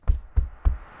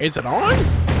Is it on?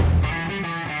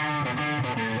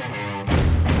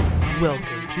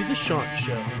 Welcome to the Chant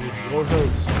Show with your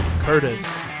hosts, Curtis,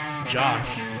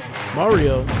 Josh,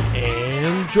 Mario,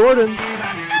 and Jordan.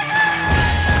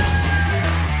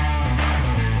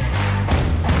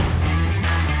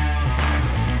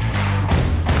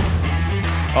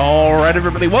 All right,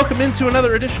 everybody, welcome into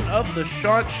another edition of the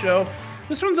Chant Show.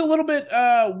 This one's a little bit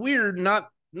weird, not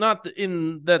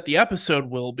in that the episode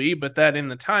will be, but that in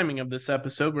the timing of this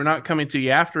episode. We're not coming to you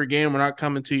after a game. We're not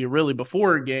coming to you really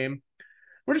before a game.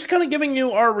 We're just kind of giving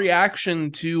you our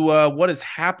reaction to what has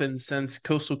happened since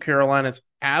Coastal Carolina's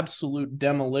absolute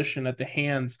demolition at the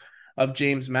hands of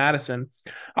James Madison.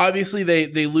 Obviously,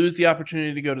 they lose the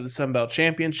opportunity to go to the Sun Belt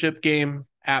Championship game.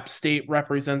 App State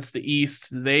represents the East.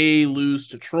 They lose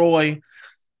to Troy.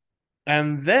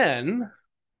 And then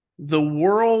the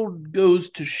world goes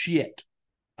to shit.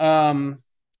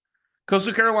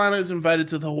 Coastal Carolina is invited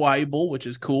to the Hawaii Bowl, which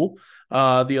is cool.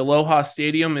 The Aloha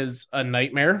Stadium is a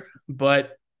nightmare,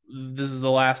 but this is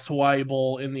the last Hawaii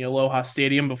Bowl in the Aloha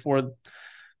Stadium before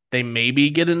they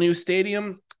maybe get a new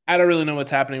stadium. I don't really know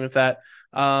what's happening with that,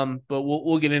 but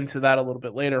we'll get into that a little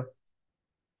bit later.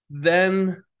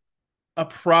 Then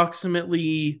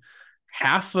approximately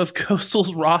half of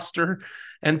Coastal's roster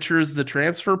enters the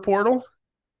transfer portal.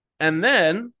 And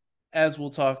then, as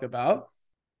we'll talk about,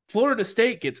 Florida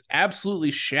State gets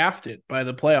absolutely shafted by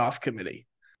the playoff committee.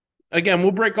 Again,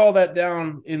 we'll break all that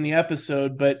down in the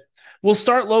episode, but we'll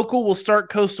start local. We'll start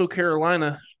Coastal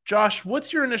Carolina. Josh,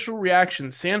 what's your initial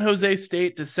reaction? San Jose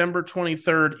State, December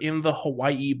 23rd in the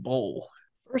Hawaii Bowl.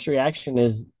 First reaction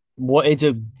is it's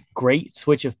a great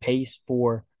switch of pace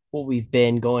for what we've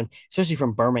been going, especially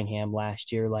from Birmingham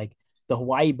last year. Like the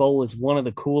Hawaii Bowl is one of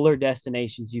the cooler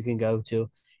destinations you can go to.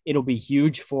 It'll be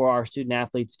huge for our student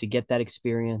athletes to get that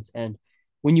experience. And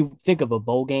when you think of a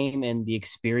bowl game and the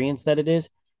experience that it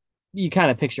is, you kind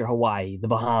of picture Hawaii, the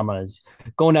Bahamas.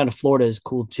 Going down to Florida is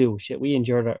cool too. Shit, we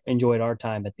enjoyed our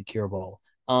time at the Cure Bowl.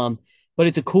 But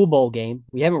it's a cool bowl game.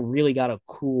 We haven't really got a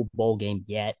cool bowl game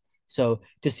yet. So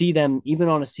to see them even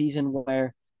on a season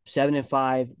where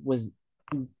 7-5 was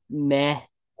meh,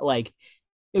 like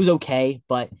it was okay,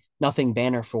 but nothing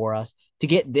banner for us. To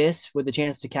get this with a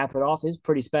chance to cap it off is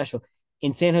pretty special.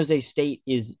 And San Jose State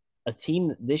is a team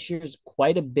that this year's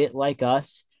quite a bit like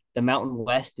us. The Mountain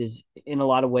West is, in a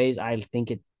lot of ways, I think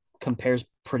it compares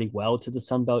pretty well to the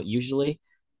Sun Belt usually,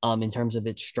 in terms of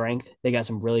its strength. They got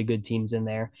some really good teams in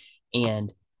there,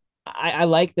 and I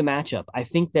like the matchup. I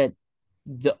think that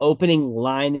the opening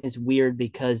line is weird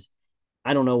because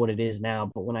I don't know what it is now,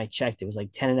 but when I checked, it was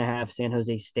like 10.5 San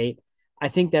Jose State. I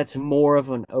think that's more of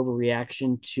an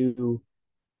overreaction to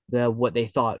what they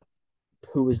thought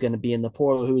who was going to be in the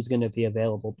portal, who was going to be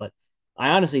available. But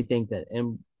I honestly think that,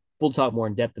 and we'll talk more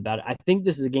in depth about it. I think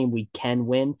this is a game we can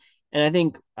win. And I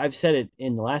think I've said it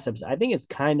in the last episode. I think it's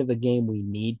kind of a game we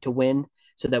need to win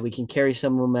so that we can carry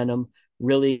some momentum,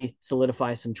 really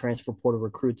solidify some transfer portal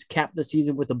recruits, cap the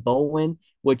season with a bowl win,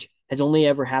 which has only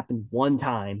ever happened one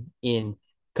time in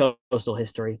Coastal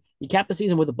history. You cap the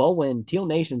season with a bowl win, Teal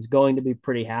Nation's going to be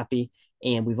pretty happy.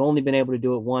 And we've only been able to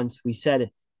do it once. We said it,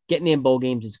 getting in bowl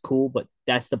games is cool, but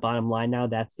that's the bottom line now.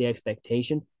 That's the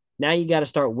expectation. Now you got to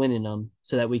start winning them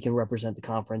so that we can represent the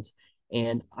conference.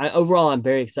 And overall, I'm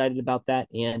very excited about that.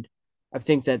 And I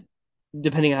think that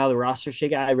depending on how the roster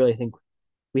shake out, I really think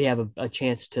we have a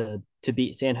chance to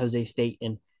beat San Jose State.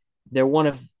 And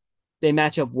they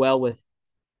match up well with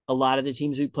a lot of the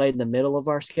teams we played in the middle of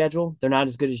our schedule. They're not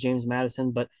as good as James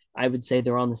Madison, but I would say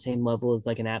they're on the same level as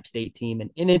like an App State team.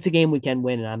 And it's a game we can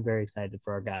win, and I'm very excited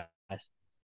for our guys.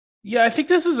 Yeah, I think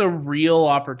this is a real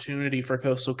opportunity for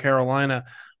Coastal Carolina.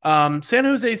 San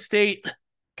Jose State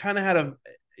kind of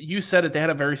you said it, they had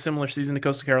a very similar season to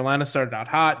Coastal Carolina. Started out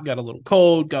hot, got a little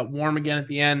cold, got warm again at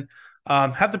the end.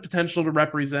 Had the potential to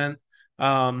represent,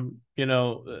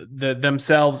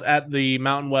 themselves at the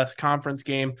Mountain West Conference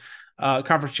game,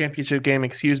 conference championship game,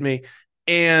 excuse me,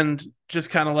 and just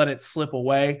kind of let it slip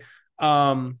away.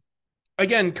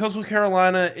 Again, Coastal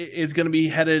Carolina is going to be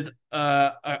headed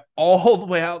all the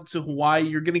way out to Hawaii.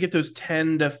 You're going to get those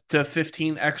 10 to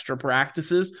 15 extra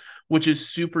practices, which is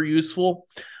super useful.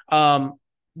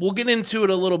 We'll get into it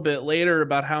a little bit later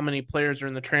about how many players are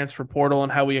in the transfer portal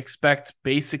and how we expect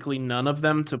basically none of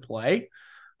them to play.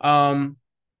 But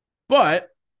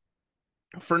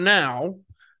for now,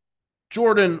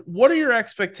 Jordan, what are your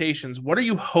expectations? What are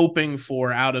you hoping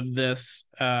for out of this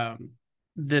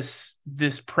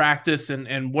this practice,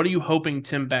 and what are you hoping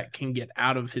Tim Beck can get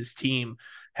out of his team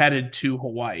headed to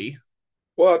Hawaii?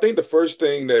 Well, I think the first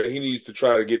thing that he needs to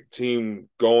try to get the team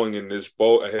going in this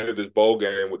bowl ahead of this bowl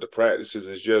game with the practices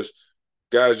is just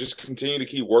guys, just continue to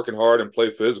keep working hard and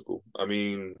play physical. I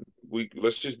mean, we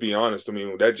let's just be honest. I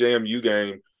mean, that JMU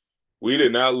game, we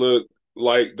did not look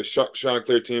like the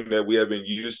Chanticleer team that we have been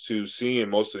used to seeing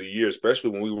most of the year,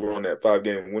 especially when we were on that 5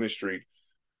 game winning streak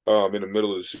in the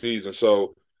middle of the season.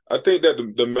 So I think that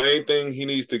the main thing he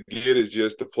needs to get is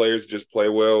just the players just play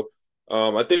well.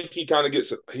 I think he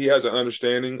has an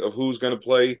understanding of who's going to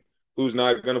play, who's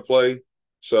not going to play.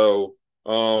 So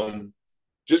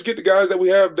just get the guys that we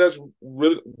have that's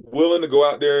really willing to go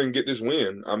out there and get this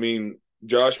win. I mean,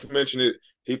 Josh mentioned it.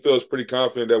 He feels pretty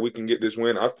confident that we can get this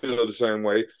win. I feel the same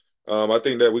way. I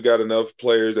think that we got enough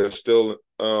players that are still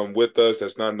with us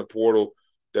that's not in the portal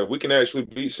that we can actually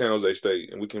beat San Jose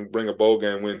State and we can bring a bowl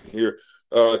game win here.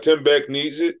 Tim Beck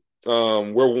needs it.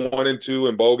 We're 1-2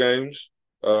 in bowl games.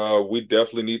 We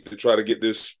definitely need to try to get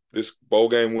this bowl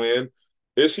game win.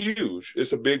 It's huge.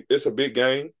 It's a big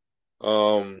game.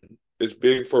 Um, it's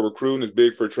big for recruiting. It's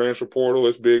big for transfer portal.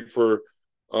 It's big for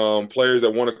players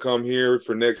that want to come here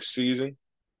for next season.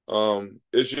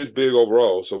 It's just big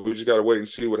overall. So we just got to wait and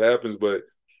see what happens. But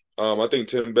I think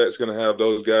Tim Beck's going to have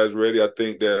those guys ready. I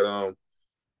think that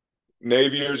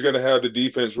Navier is going to have the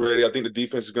defense ready. I think the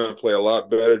defense is going to play a lot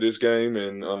better this game,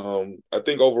 and I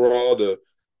think overall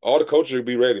all the coaches will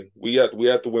be ready. We have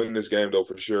to win this game though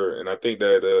for sure. And I think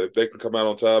that if they can come out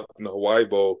on top in the Hawaii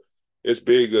Bowl, it's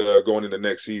big going into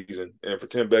next season. And for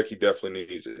Tim Beck, he definitely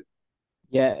needs it.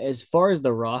 Yeah, as far as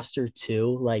the roster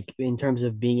too, like in terms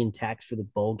of being intact for the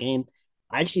bowl game,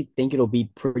 I actually think it'll be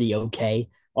pretty okay.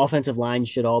 Offensive line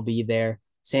should all be there.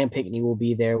 Sam Pinkney will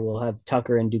be there. We'll have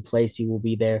Tucker and Duplessis will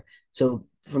be there. So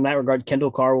from that regard,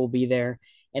 Kendall Carr will be there,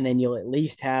 and then you'll at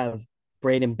least have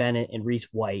Braden Bennett and Reese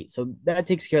White. So that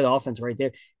takes care of the offense right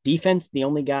there. Defense, the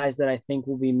only guys that I think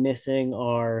will be missing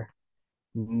are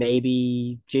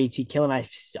maybe JT Killen.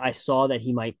 I saw that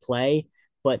he might play,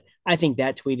 but I think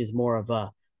that tweet is more of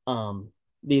a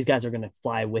these guys are going to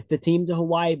fly with the team to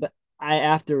Hawaii. But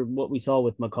after what we saw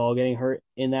with McCall getting hurt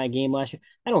in that game last year,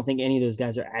 I don't think any of those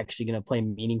guys are actually going to play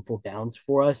meaningful downs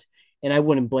for us, and I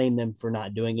wouldn't blame them for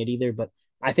not doing it either. But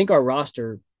I think our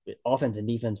roster, offense and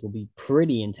defense, will be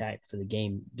pretty intact for the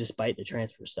game, despite the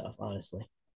transfer stuff. Honestly.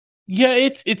 Yeah,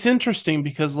 it's interesting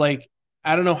because like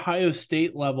at an Ohio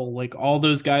State level, like all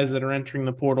those guys that are entering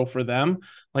the portal for them,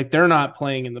 like they're not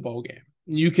playing in the bowl game.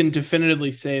 You can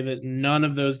definitively say that none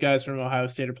of those guys from Ohio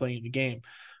State are playing in the game.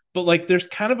 But like there's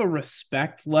kind of a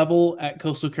respect level at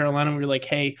Coastal Carolina where you're like,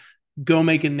 hey, go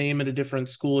make a name at a different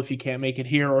school if you can't make it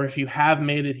here, or if you have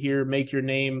made it here, make your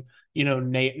name,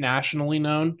 nationally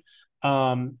known.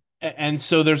 And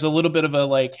so there's a little bit of a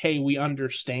like, hey, we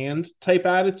understand type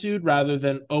attitude rather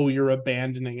than, oh, you're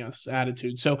abandoning us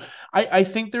attitude. So I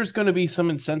think there's going to be some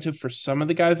incentive for some of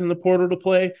the guys in the portal to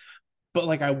play, but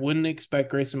like I wouldn't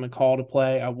expect Grayson McCall to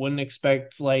play. I wouldn't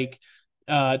expect like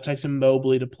Tyson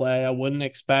Mobley to play. I wouldn't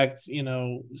expect,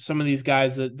 some of these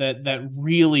guys that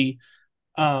really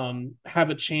have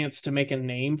a chance to make a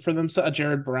name for themselves.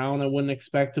 Jared Brown, I wouldn't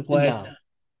expect to play. No,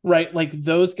 Right, like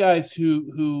those guys who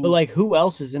but who like who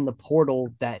else is in the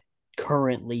portal that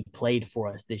currently played for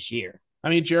us this year? I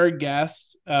mean, Jared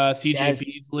Guest, CJ Guys,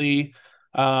 Beasley,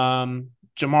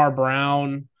 Jamar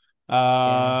Brown.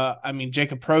 yeah, I mean,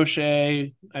 Jacob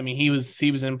Prochet. I mean, he was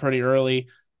in pretty early.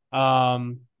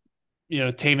 Um,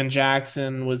 Taven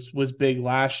Jackson was big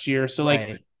last year. So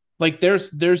right. like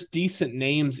there's decent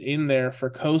names in there for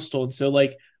Coastal, and so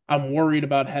like I'm worried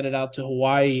about headed out to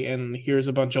Hawaii and here's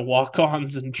a bunch of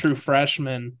walk-ons and true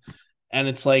freshmen, and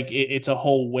it's like it's a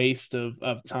whole waste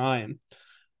of time.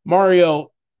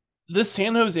 Mario, this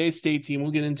San Jose State team,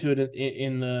 we'll get into it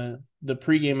in the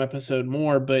pregame episode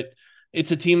more, but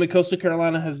it's a team that Coastal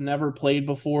Carolina has never played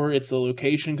before. It's a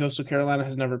location Coastal Carolina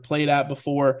has never played at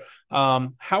before.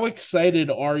 How excited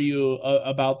are you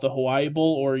about the Hawaii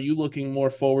Bowl, or are you looking more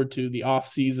forward to the off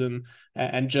season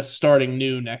and just starting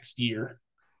new next year?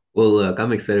 Well, look,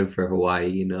 I'm excited for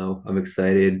Hawaii. I'm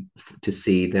excited to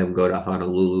see them go to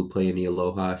Honolulu, play in the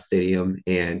Aloha Stadium,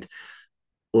 and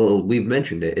well, we've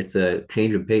mentioned it. It's a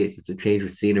change of pace. It's a change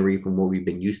of scenery from what we've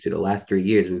been used to. The last 3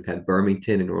 years, we've had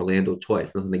Birmingham and Orlando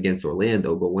twice. Nothing against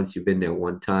Orlando, but once you've been there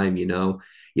one time, you don't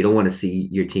want to see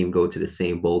your team go to the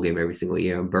same bowl game every single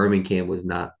year. And Birmingham was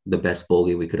not the best bowl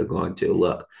game we could have gone to.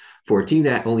 Look, for a team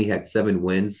that only had 7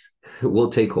 wins,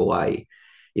 we'll take Hawaii.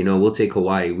 We'll take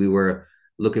Hawaii. We were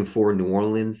looking for New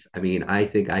Orleans. I mean, I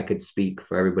think I could speak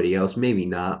for everybody else. Maybe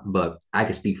not, but I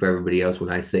could speak for everybody else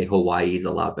when I say Hawaii is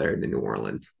a lot better than New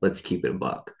Orleans. Let's keep it a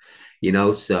buck.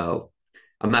 So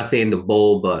I'm not saying the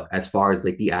bowl, but as far as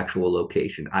like the actual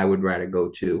location, I would rather go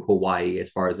to Hawaii as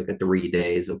far as like a 3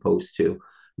 days opposed to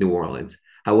New Orleans.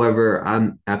 However,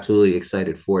 I'm absolutely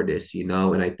excited for this, you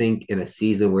know, and I think in a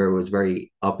season where it was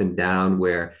very up and down,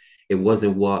 where it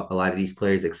wasn't what a lot of these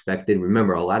players expected.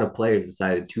 Remember, a lot of players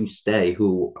decided to stay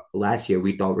who last year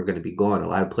we thought were going to be gone. A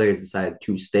lot of players decided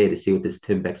to stay to see what this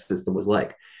Tim Beck system was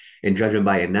like. And judging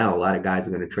by it now, a lot of guys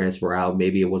are going to transfer out.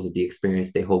 Maybe it wasn't the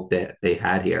experience they hoped that they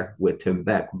had here with Tim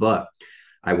Beck. But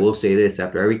I will say this,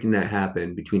 after everything that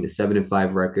happened between the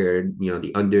 7-5 record, you know,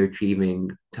 the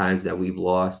underachieving times that we've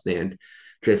lost and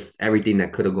just everything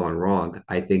that could have gone wrong,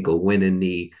 I think a win in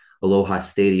the Aloha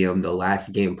Stadium, the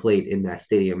last game played in that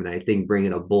stadium, and I think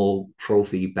bringing a bowl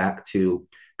trophy back to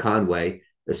Conway,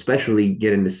 especially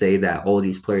getting to say that all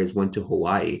these players went to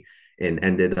Hawaii and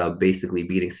ended up basically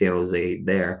beating San Jose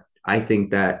there. I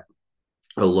think that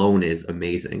alone is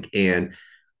amazing. And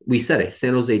we said it,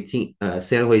 San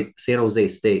Jose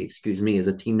State, excuse me, is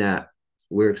a team that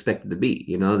we're expected to beat.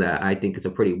 You know that I think it's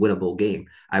a pretty winnable game.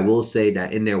 I will say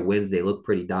that in their wins they look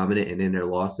pretty dominant, and in their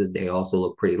losses they also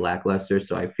look pretty lackluster.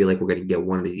 So I feel like we're going to get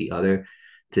one or the other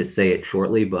to say it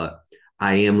shortly. But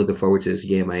I am looking forward to this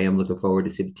game. I am looking forward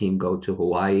to see the team go to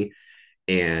Hawaii.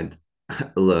 And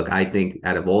look, I think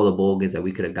out of all the bowl games that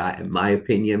we could have got, in my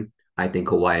opinion, I think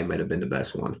Hawaii might have been the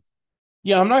best one.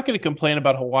 Yeah, I'm not going to complain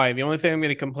about Hawaii. The only thing I'm going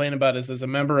to complain about is as a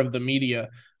member of the media,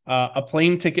 a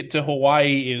plane ticket to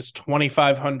Hawaii is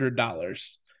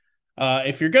 $2,500.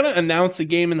 If you're going to announce a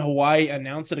game in Hawaii,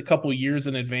 announce it a couple years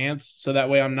in advance. So that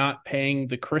way I'm not paying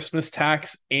the Christmas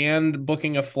tax and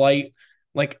booking a flight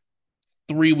like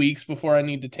 3 weeks before I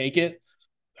need to take it.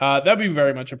 That'd be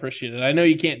very much appreciated. I know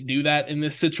you can't do that in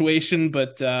this situation,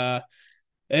 but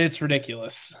it's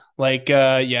ridiculous.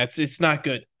 Yeah, it's not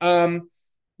good.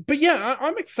 But yeah,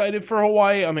 I'm excited for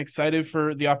Hawaii. I'm excited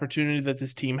for the opportunity that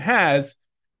this team has.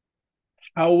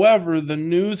 However, the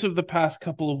news of the past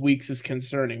couple of weeks is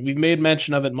concerning. We've made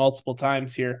mention of it multiple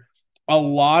times here. A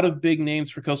lot of big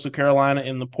names for Coastal Carolina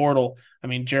in the portal. I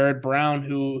mean, Jared Brown,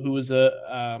 who was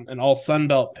an All Sun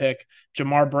Belt pick.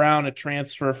 Jamar Brown, a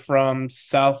transfer from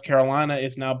South Carolina,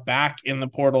 is now back in the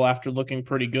portal after looking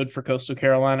pretty good for Coastal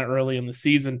Carolina early in the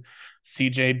season.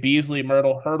 CJ Beasley,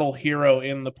 Myrtle Hurdle, hero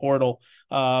in the portal.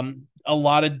 A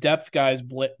lot of depth guys.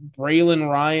 Braylon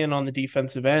Ryan on the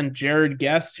defensive end. Jared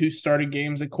Guest, who started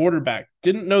games at quarterback.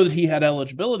 Didn't know that he had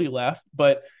eligibility left,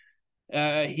 but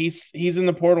he's in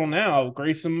the portal now.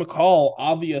 Grayson McCall,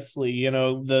 obviously,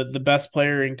 the best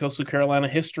player in Coastal Carolina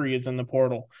history is in the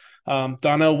portal.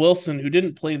 Donnell Wilson, who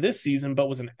didn't play this season but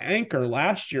was an anchor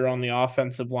last year on the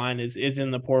offensive line, is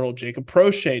in the portal. Jacob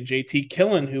Prochet, JT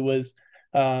Killen, who was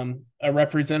a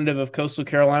representative of Coastal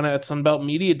Carolina at Sunbelt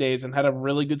Media Days and had a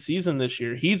really good season this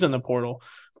year. He's in the portal.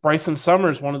 Bryson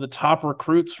Summers, one of the top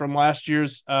recruits from last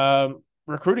year's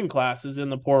recruiting class, is in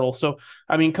the portal. So,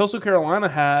 I mean, Coastal Carolina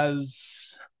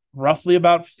has roughly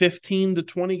about 15 to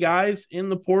 20 guys in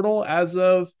the portal as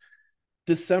of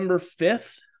December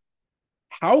 5th.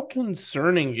 How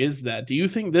concerning is that? Do you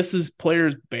think this is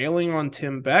players bailing on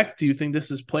Tim Beck? Do you think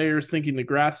this is players thinking the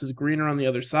grass is greener on the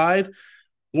other side?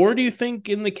 Or do you think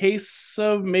in the case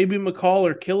of maybe McCall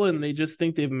or Killen, they just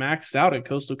think they've maxed out at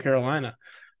Coastal Carolina?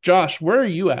 Josh, where are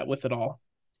you at with it all?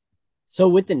 So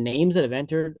with the names that have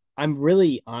entered, I'm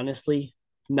really honestly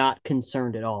not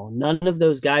concerned at all. None of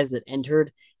those guys that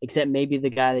entered, except maybe the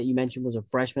guy that you mentioned was a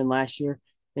freshman last year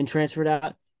and transferred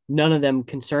out, none of them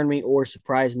concern me or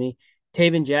surprise me.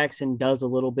 Taven Jackson does a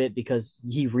little bit because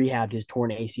he rehabbed his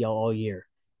torn ACL all year,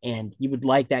 and you would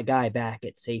like that guy back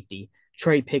at safety.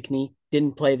 Trey Pickney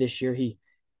didn't play this year. He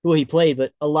played,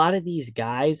 but a lot of these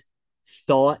guys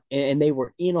thought, and they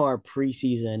were in our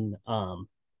preseason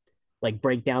like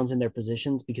breakdowns in their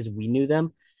positions because we knew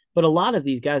them. But a lot of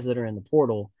these guys that are in the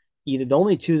portal, either the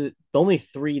only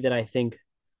three that I think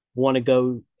want to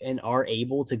go and are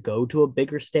able to go to a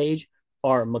bigger stage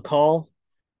are McCall,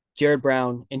 Jared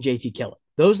Brown, and JT Killen.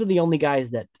 Those are the only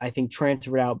guys that I think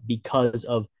transferred out because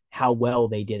of how well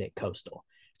they did at Coastal.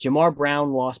 Jamar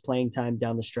Brown lost playing time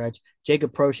down the stretch.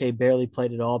 Jacob Prochet barely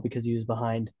played at all because he was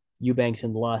behind Eubanks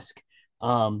and Lusk.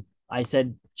 I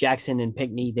said Jackson and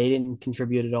Pickney, they didn't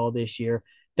contribute at all this year.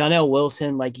 Donnell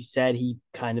Wilson, like you said, he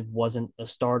kind of wasn't a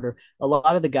starter. A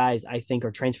lot of the guys I think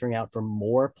are transferring out for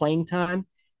more playing time.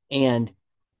 And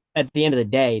at the end of the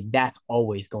day, that's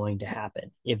always going to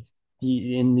happen. If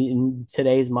in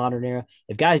today's modern era,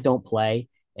 if guys don't play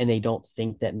and they don't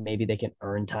think that maybe they can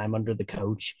earn time under the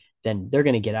coach, then they're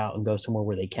going to get out and go somewhere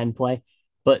where they can play.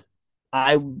 But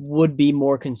I would be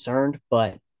more concerned,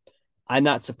 but I'm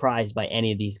not surprised by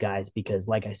any of these guys because,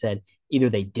 like I said, either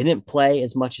they didn't play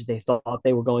as much as they thought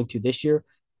they were going to this year,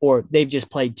 or they've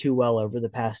just played too well over the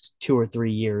past 2 or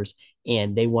 3 years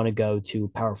and they want to go to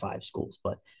Power Five schools.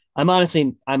 But I'm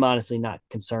honestly not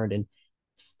concerned. And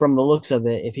from the looks of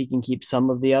it, if he can keep some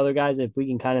of the other guys, if we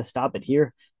can kind of stop it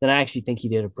here, then I actually think he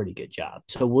did a pretty good job.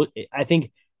 So I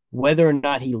think whether or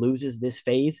not he loses this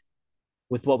phase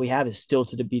with what we have is still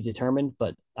to be determined,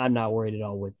 but I'm not worried at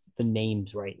all with the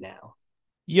names right now.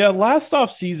 Yeah, last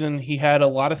off season he had a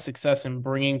lot of success in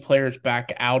bringing players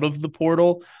back out of the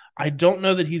portal. I don't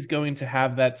know that he's going to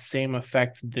have that same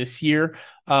effect this year.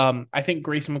 I think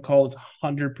Grayson McCall is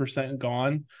 100%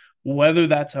 gone. Whether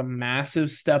that's a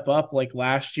massive step up like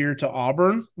last year to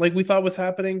Auburn, like we thought was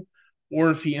happening,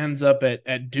 or if he ends up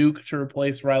at Duke to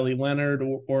replace Riley Leonard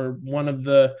or one of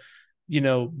the,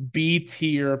 B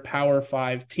tier Power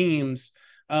Five teams.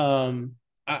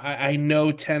 I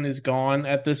know 10 is gone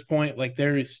at this point. Like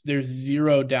there's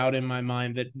zero doubt in my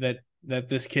mind that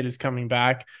this kid is coming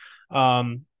back.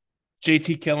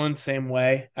 JT Killen, same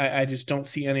way. I just don't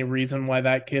see any reason why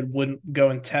that kid wouldn't go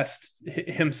and test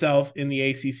himself in the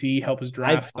ACC, help his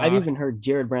draft stock. I've even heard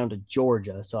Jared Brown to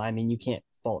Georgia, so I mean you can't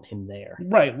fault him there.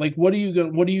 Right. Like what are you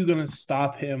going to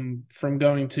stop him from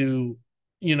going to,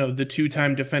 the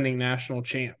two-time defending national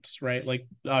champs, right? Like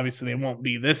obviously they won't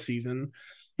be this season,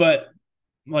 but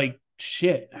like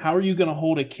shit, how are you going to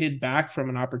hold a kid back from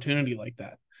an opportunity like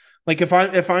that? Like if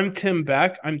I'm Tim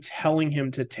Beck, I'm telling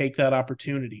him to take that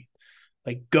opportunity.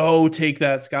 Like go take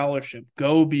that scholarship,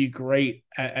 go be great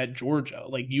at Georgia.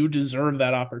 Like you deserve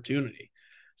that opportunity.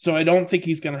 So I don't think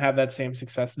he's going to have that same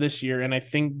success this year, and I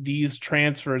think these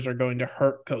transfers are going to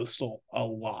hurt Coastal a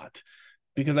lot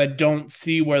because I don't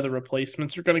see where the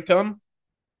replacements are going to come.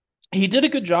 He did a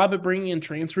good job at bringing in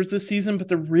transfers this season, but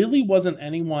there really wasn't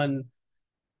anyone.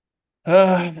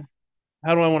 How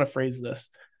do I want to phrase this?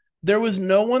 There was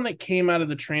no one that came out of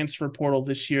the transfer portal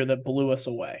this year that blew us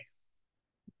away,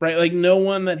 right? Like no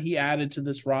one that he added to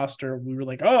this roster. We were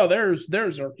like, oh, there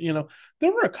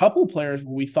were a couple players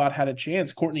we thought had a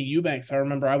chance. Courtney Eubanks, I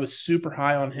remember I was super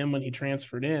high on him when he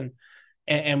transferred in,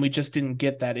 and we just didn't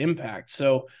get that impact.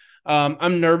 So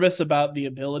I'm nervous about the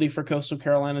ability for Coastal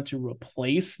Carolina to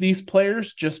replace these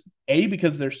players, just A,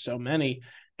 because there's so many,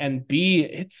 and B,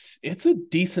 it's a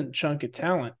decent chunk of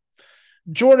talent.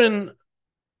 Jordan,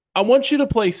 I want you to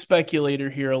play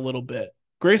speculator here a little bit.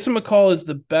 Grayson McCall is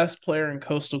the best player in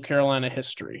Coastal Carolina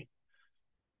history.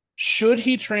 Should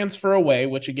he transfer away,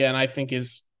 which again I think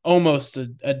is almost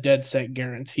a dead set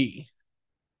guarantee,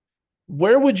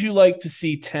 where would you like to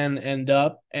see 10 end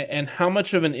up, and how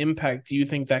much of an impact do you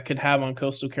think that could have on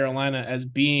Coastal Carolina as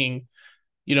being,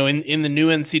 in the new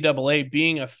NCAA,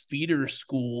 being a feeder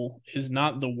school is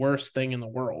not the worst thing in the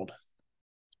world?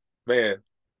 Man,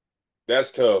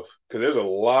 that's tough because there's a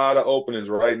lot of openings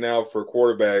right now for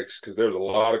quarterbacks because there's a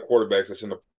lot of quarterbacks that's in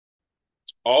the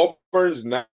Auburn's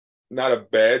not a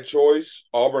bad choice.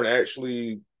 Auburn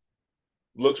actually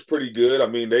looks pretty good. I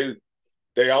mean,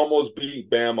 they almost beat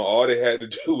Bama. All they had to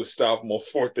do was stop them on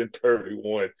 4th and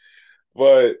 31.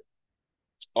 But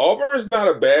Auburn's not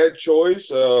a bad choice.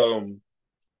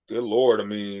 Good Lord. I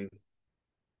mean,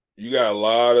 you got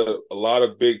a lot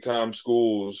of big time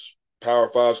schools, Power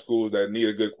 5 schools that need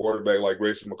a good quarterback like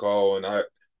Grayson McCall, and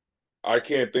I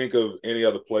can't think of any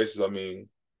other places. I mean,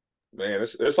 man,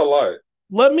 it's a lot.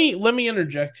 Let me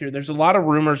interject here. There's a lot of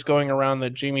rumors going around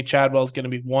that Jamie Chadwell is going to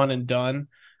be one and done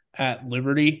at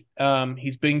Liberty.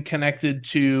 He's been connected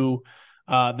to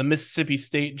the Mississippi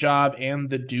State job and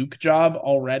the Duke job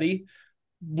already.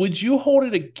 Would you hold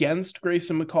it against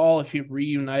Grayson McCall if he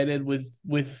reunited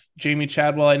with Jamie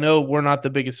Chadwell? I know we're not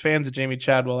the biggest fans of Jamie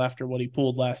Chadwell after what he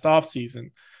pulled last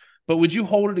offseason, but would you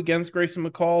hold it against Grayson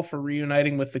McCall for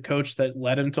reuniting with the coach that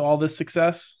led him to all this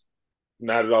success?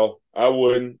 Not at all. I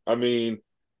wouldn't. I mean,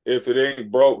 if it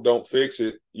ain't broke, don't fix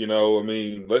it. I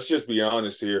mean, let's just be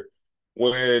honest here.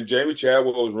 When Jamie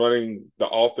Chadwell was running the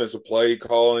offensive play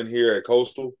calling here at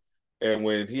Coastal, and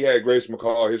when he had Grace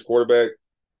McCall, his quarterback,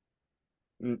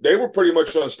 they were pretty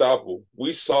much unstoppable.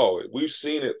 We saw it. We've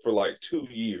seen it for like 2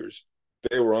 years.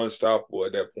 They were unstoppable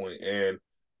at that point. And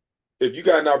if you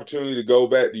got an opportunity to go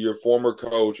back to your former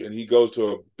coach and he goes to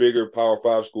a bigger Power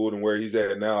 5 school than where he's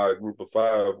at now at Group of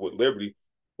 5 with Liberty,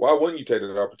 why wouldn't you take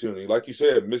that opportunity? Like you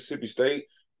said, Mississippi State,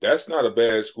 that's not a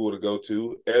bad school to go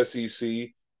to. SEC,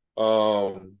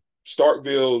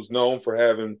 Starkville's known for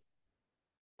having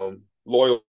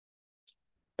loyal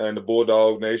and the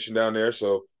Bulldog Nation down there.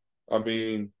 So, I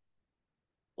mean,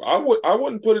 I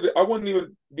wouldn't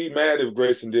even be mad if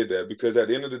Grayson did that because at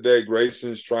the end of the day,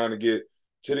 Grayson's trying to get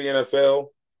to the NFL.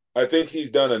 I think he's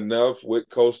done enough with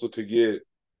Coastal to get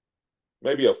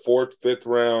maybe a 4th, 5th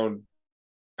round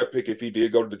pick if he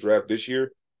did go to the draft this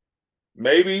year.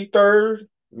 Maybe third.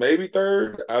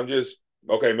 I'm just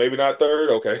okay. Maybe not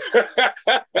third. Okay.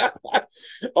 I'm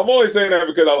only saying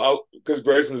that because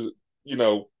Grayson's,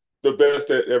 the best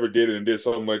that ever did it and did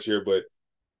so much here. But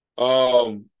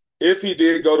if he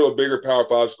did go to a bigger Power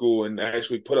Five school and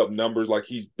actually put up numbers like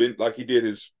he did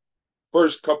his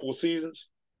first couple of seasons,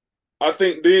 I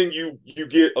think then you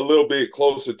get a little bit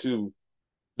closer to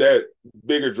that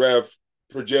bigger draft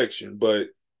projection. But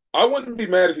I wouldn't be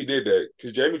mad if he did that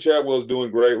because Jamie Chadwell is doing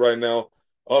great right now,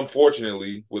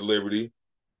 unfortunately, with Liberty.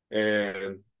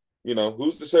 And,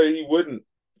 who's to say he wouldn't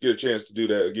get a chance to do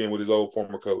that again with his old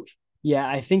former coach? Yeah,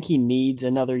 I think he needs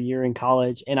another year in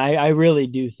college. And I really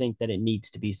do think that it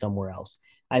needs to be somewhere else.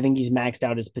 I think he's maxed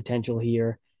out his potential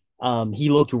here. He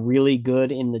looked really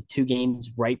good in the 2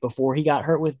 games right before he got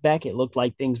hurt with Beck. It looked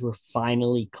like things were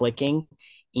finally clicking.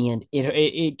 And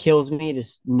it kills me to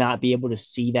not be able to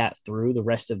see that through the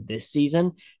rest of this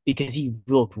season because he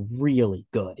looked really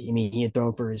good. I mean, he had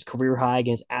thrown for his career high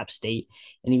against App State,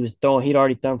 and he'd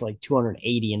already thrown for like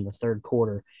 280 in the third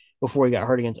quarter before he got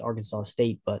hurt against Arkansas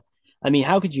State. But I mean,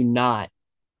 how could you not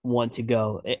want to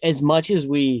go? As much as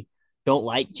we don't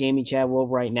like Jamie Chadwell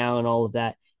right now and all of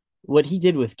that, what he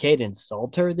did with Caden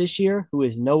Salter this year, who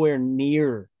is nowhere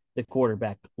near the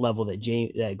quarterback level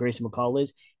that Grayson McCall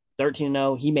is,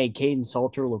 13-0, he made Caden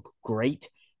Salter look great.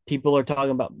 People are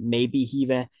talking about nobody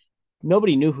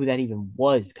knew who that even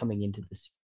was coming into the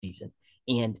season.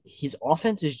 And his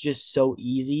offense is just so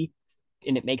easy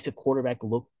and it makes a quarterback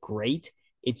look great.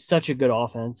 It's such a good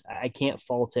offense. I can't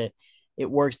fault it. It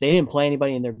works. They didn't play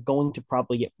anybody, and they're going to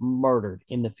probably get murdered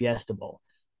in the Fiesta Bowl.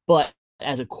 But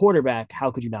as a quarterback, how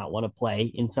could you not want to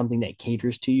play in something that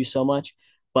caters to you so much?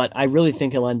 But I really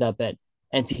think he'll end up at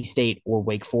NC State or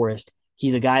Wake Forest.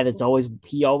 He's a guy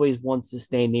he always wants to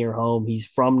stay near home. He's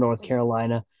from North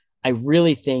Carolina. I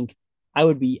really think I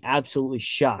would be absolutely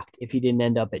shocked if he didn't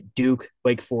end up at Duke,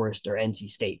 Wake Forest, or NC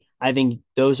State. I think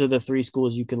those are the 3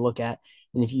 schools you can look at.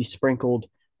 And if you sprinkled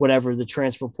whatever the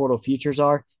transfer portal futures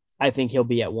are, I think he'll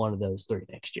be at one of those 3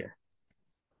 next year.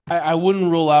 I wouldn't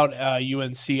rule out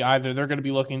UNC either. They're going to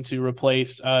be looking to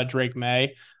replace Drake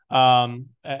May. And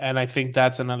I think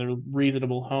that's another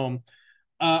reasonable home.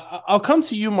 I'll come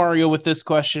to you, Mario, with this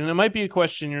question. It might be a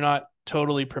question you're not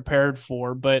totally prepared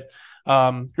for, but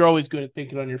you're always good at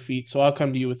thinking on your feet. So I'll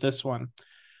come to you with this one.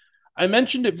 I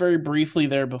mentioned it very briefly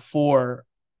there before.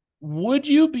 Would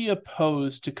you be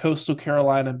opposed to Coastal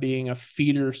Carolina being a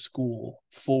feeder school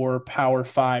for Power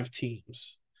 5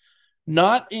 teams?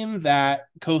 Not in that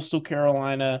Coastal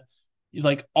Carolina,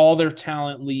 like all their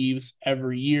talent leaves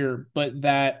every year, but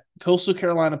that Coastal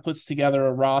Carolina puts together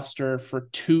a roster for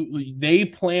 2. They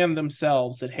plan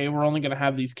themselves that, hey, we're only going to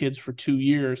have these kids for 2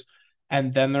 years,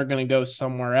 and then they're going to go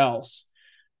somewhere else.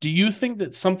 Do you think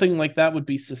that something like that would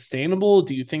be sustainable?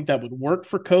 Do you think that would work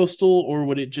for Coastal, or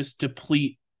would it just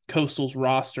deplete Coastal's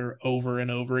roster over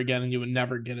and over again and you would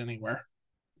never get anywhere?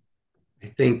 I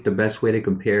think the best way to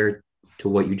compare to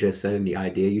what you just said and the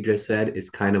idea you just said is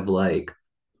kind of like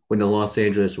when the Los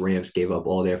Angeles Rams gave up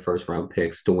all their first round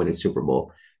picks to win a Super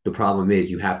Bowl. The problem is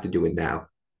you have to do it now.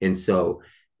 And so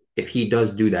if he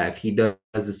does do that, if he does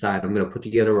decide I'm going to put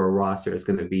together a roster that's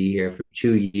going to be here for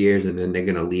 2 years and then they're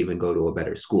going to leave and go to a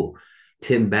better school,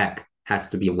 Tim Beck has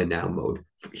to be in win now mode.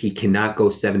 He cannot go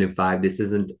 7-5. This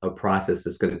isn't a process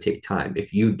that's going to take time.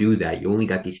 If you do that, you only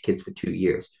got these kids for 2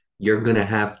 years. You're going to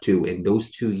have to, in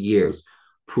those 2 years,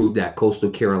 prove that Coastal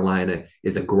Carolina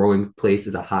is a growing place,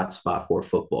 is a hot spot for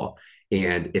football.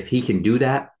 And if he can do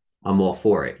that, I'm all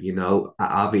for it.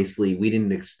 Obviously, we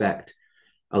didn't expect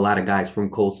a lot of guys from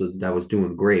Coastal that was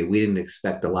doing great. We didn't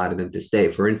expect a lot of them to stay.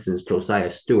 For instance, Josiah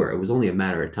Stewart, it was only a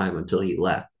matter of time until he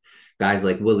left. Guys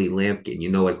like Willie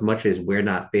Lampkin, as much as we're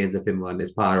not fans of him on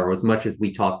this pod, or as much as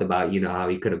we talked about, how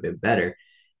he could have been better,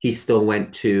 he still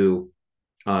went to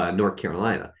North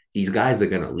Carolina. These guys are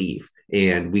going to leave,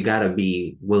 and we got to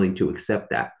be willing to accept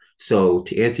that. So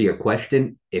to answer your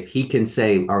question, if he can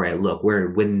say, all right, look, we're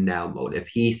in win now mode. If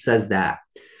he says that,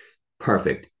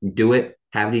 perfect. Do it.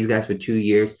 Have these guys for 2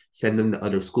 years. Send them to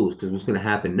other schools, because what's going to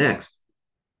happen next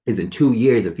is in 2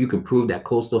 years, if you can prove that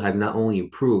Coastal has not only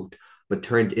improved, but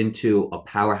turned into a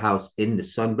powerhouse in the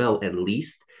Sun Belt at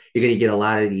least, you're going to get a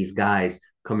lot of these guys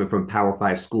coming from Power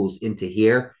 5 schools into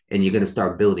here, and you're going to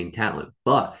start building talent.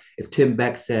 But if Tim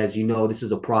Beck says, this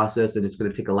is a process and it's going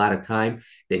to take a lot of time,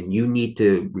 then you need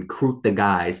to recruit the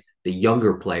guys, the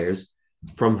younger players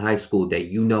from high school that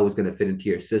is going to fit into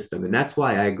your system. And that's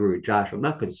why I agree with Josh. I'm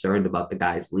not concerned about the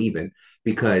guys leaving,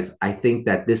 because I think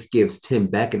that this gives Tim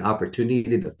Beck an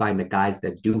opportunity to find the guys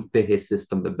that do fit his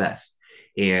system the best.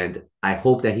 And I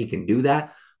hope that he can do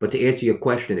that. But to answer your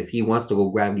question, if he wants to go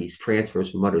grab these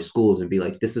transfers from other schools and be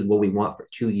like, this is what we want for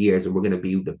 2 years, and we're going to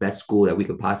be the best school that we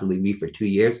could possibly be for 2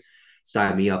 years,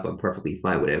 sign me up. I'm perfectly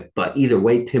fine with it. But either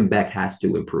way, Tim Beck has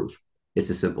to improve. It's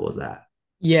as simple as that.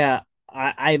 Yeah,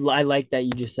 I like that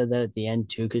you just said that at the end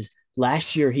too, because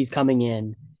last year he's coming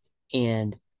in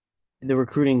and the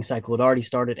recruiting cycle had already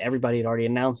started. Everybody had already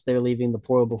announced they're leaving the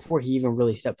portal before he even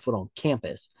really stepped foot on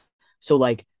campus. So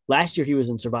like last year he was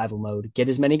in survival mode, get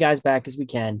as many guys back as we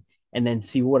can, and then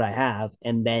see what I have,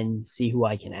 and then see who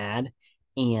I can add.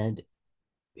 And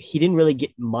he didn't really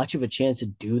get much of a chance to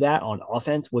do that on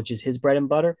offense, which is his bread and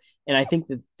butter. And I think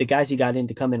that the guys he got in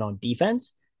to come in on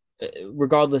defense,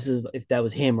 regardless of if that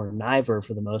was him or Niver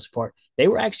for the most part, they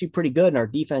were actually pretty good. And our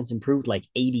defense improved like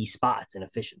 80 spots in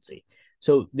efficiency.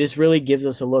 So this really gives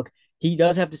us a look. He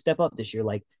does have to step up this year.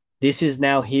 Like this is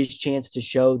now his chance to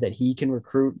show that he can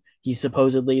recruit. He's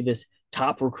supposedly this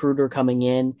top recruiter coming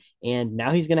in, and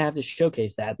now he's going to have to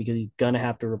showcase that because he's going to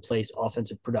have to replace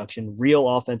offensive production, real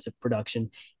offensive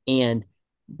production. And,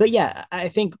 but yeah, I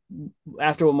think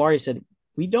after what Mario said,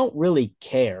 we don't really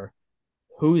care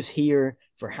who's here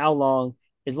for how long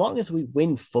as we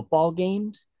win football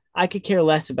games. I could care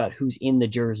less about who's in the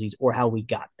jerseys or how we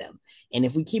got them. And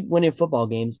if we keep winning football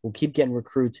games, we'll keep getting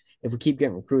recruits. If we keep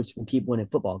getting recruits, we'll keep winning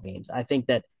football games. I think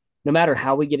that no matter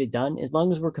how we get it done, as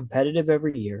long as we're competitive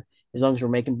every year, as long as we're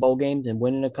making bowl games and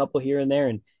winning a couple here and there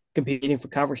and competing for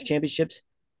conference championships,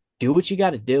 do what you got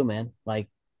to do, man. Like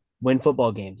win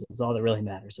football games. That's all that really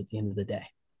matters at the end of the day.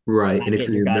 Right. Not And if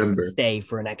getting you your guys to remember, stay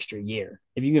for an extra year.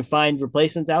 If you can find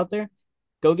replacements out there,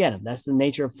 go get them. That's the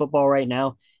nature of football right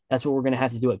now. That's what we're going to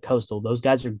have to do at Coastal. Those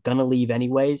guys are going to leave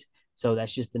anyways. So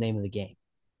that's just the name of the game.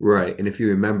 right. And if you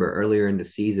remember earlier in the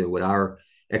season, what our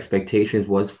expectations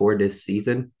was for this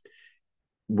season,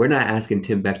 we're not asking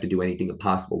Tim Beck to do anything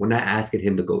impossible. We're not asking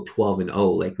him to go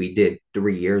 12-0 like we did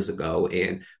 3 years ago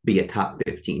and be a top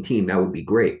 15 team. That would be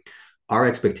great. Our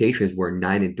expectations were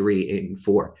 9-3,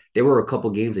 8-4. There were a couple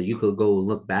games that you could go and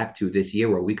look back to this year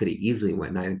where we could have easily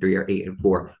went 9-3 or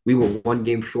 8-4. We were one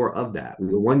game short of that. We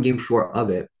were one game short of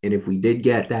it. And if we did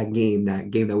get that game that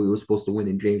we were supposed to win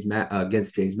in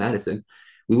against James Madison,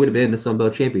 we would have been in the Sun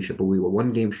Belt Championship. But we were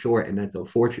one game short, and that's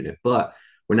unfortunate. But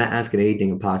we're not asking anything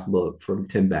impossible from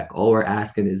Tim Beck. All we're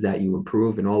asking is that you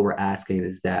improve, and all we're asking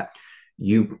is that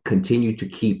you continue to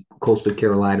keep Coastal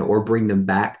Carolina or bring them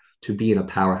back to being a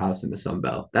powerhouse in the Sun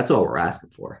Belt. That's all we're asking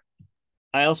for.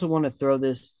 I also want to throw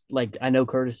this, like I know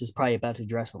Curtis is probably about to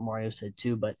address what Mario said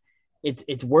too, but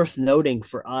it's worth noting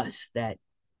for us that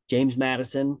James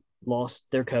Madison lost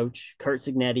their coach, Kurt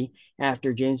Signetti,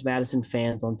 after James Madison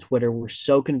fans on Twitter were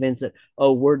so convinced that,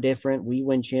 oh, we're different, we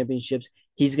win championships.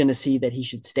 He's going to see that he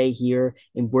should stay here,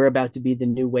 and we're about to be the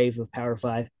new wave of Power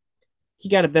Five. He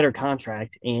got a better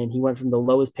contract, and he went from the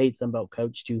lowest paid Sunbelt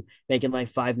coach to making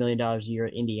like $5 million a year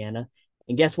at Indiana.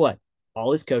 And guess what?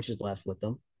 All his coaches left with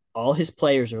him. All his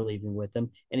players are leaving with him,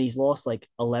 and he's lost like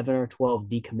 11 or 12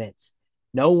 decommits.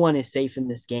 No one is safe in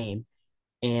this game.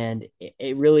 And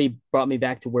it really brought me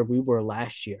back to where we were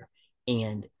last year.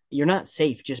 And you're not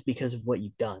safe just because of what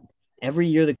you've done. Every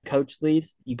year the coach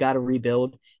leaves, you got to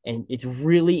rebuild. And it's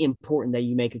really important that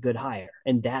you make a good hire.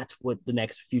 And that's what the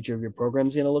next future of your program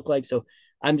is going to look like. So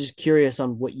I'm just curious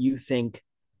on what you think,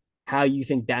 how you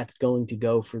think that's going to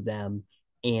go for them.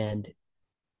 And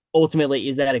ultimately,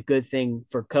 is that a good thing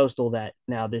for Coastal that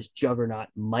now this juggernaut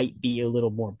might be a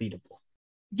little more beatable?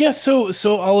 Yeah, so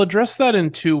I'll address that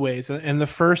in two ways. And the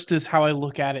first is how I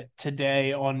look at it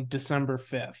today on December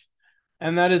 5th.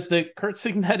 And that is that Kurt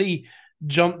Signetti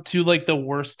jumped to like the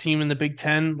worst team in the Big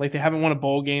Ten. Like they haven't won a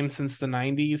bowl game since the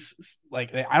 90s.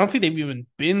 I don't think they've even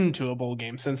been to a bowl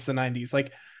game since the 90s.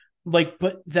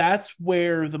 But that's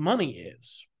where the money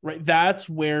is, right? That's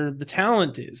where the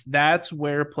talent is. That's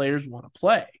where players want to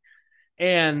play.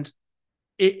 And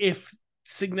if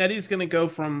Signetti is going to go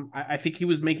from, I think he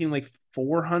was making like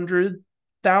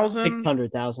 400,000.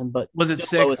 600,000, but Was it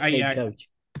still six? lowest paid coach.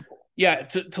 Yeah,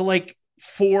 to like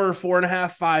four and a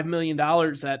half, $5 million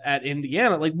at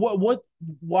Indiana. Like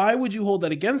why would you hold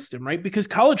that against him, right? Because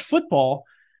college football,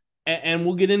 and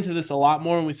we'll get into this a lot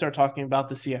more when we start talking about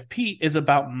the CFP, is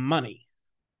about money.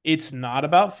 It's not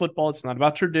about football. It's not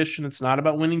about tradition. It's not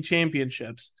about winning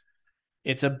championships.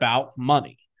 It's about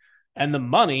money. And the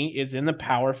money is in the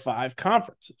Power Five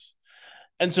conferences.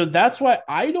 And so that's why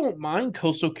I don't mind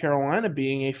Coastal Carolina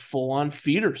being a full-on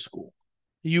feeder school.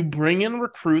 You bring in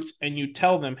recruits and you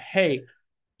tell them, hey,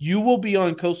 you will be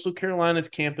on Coastal Carolina's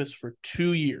campus for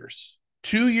 2 years.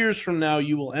 2 years from now,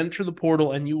 you will enter the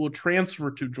portal and you will transfer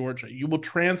to Georgia. You will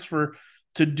transfer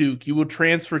to Duke. You will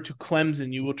transfer to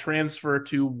Clemson. You will transfer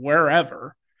to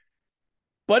wherever.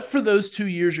 But for those 2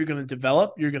 years, you're going to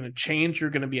develop, you're going to change, you're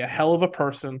going to be a hell of a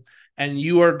person, and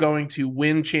you are going to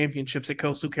win championships at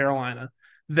Coastal Carolina.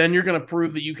 Then you're going to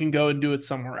prove that you can go and do it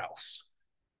somewhere else.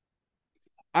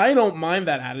 I don't mind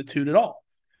that attitude at all.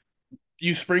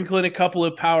 You sprinkle in a couple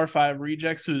of Power Five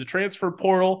rejects through the transfer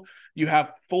portal. You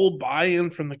have full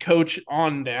buy-in from the coach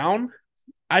on down.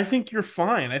 I think you're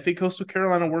fine. I think Coastal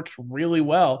Carolina works really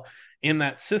well in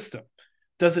that system.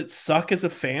 Does it suck as a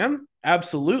fan?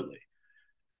 Absolutely.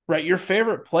 Right? Your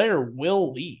favorite player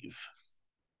will leave.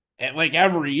 And like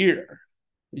every year.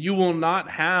 You will not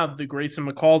have the Grayson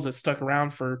McCalls that stuck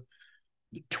around for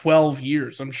 12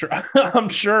 years. I'm sure I'm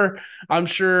sure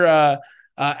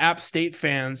App State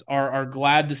fans are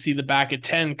glad to see the back at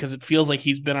 10 because it feels like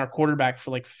he's been our quarterback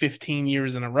for like 15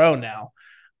 years in a row now.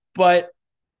 But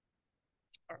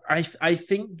I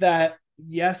think that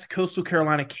yes, Coastal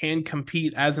Carolina can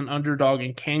compete as an underdog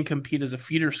and can compete as a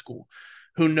feeder school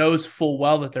who knows full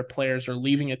well that their players are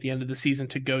leaving at the end of the season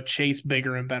to go chase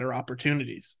bigger and better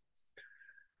opportunities.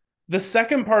 The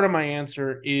second part of my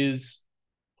answer is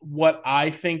what I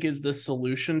think is the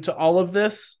solution to all of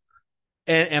this.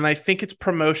 And I think it's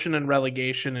promotion and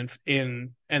relegation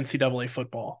in NCAA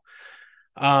football.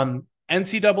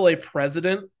 NCAA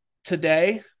president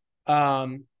today,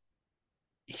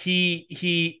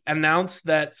 he announced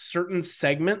that certain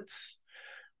segments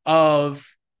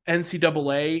of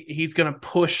NCAA, he's going to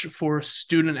push for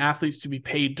student athletes to be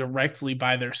paid directly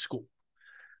by their school,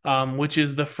 which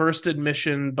is the first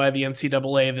admission by the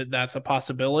NCAA that that's a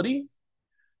possibility.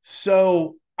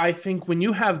 So I think when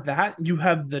you have that, you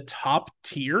have the top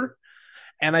tier.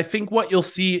 And I think what you'll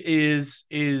see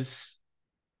is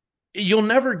you'll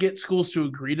never get schools to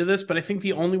agree to this, but I think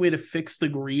the only way to fix the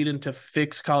greed and to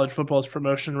fix college football is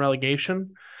promotion and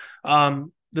relegation.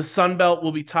 The Sun Belt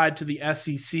will be tied to the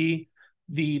SEC.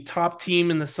 The top team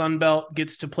in the Sun Belt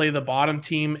gets to play the bottom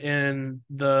team in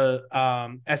the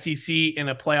SEC in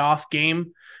a playoff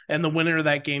game, and the winner of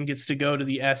that game gets to go to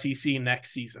the SEC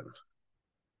next season.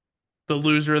 The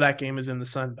loser of that game is in the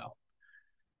Sun Belt,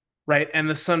 right? And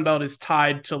the Sun Belt is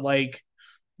tied to like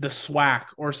the SWAC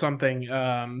or something.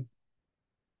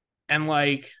 And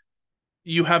like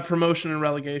you have promotion and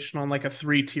relegation on like a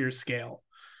 3-tier scale.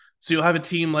 So you'll have a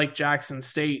team like Jackson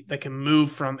State that can move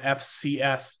from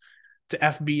FCS to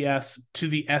FBS to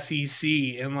the SEC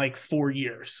in like 4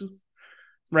 years,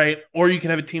 right? Or you can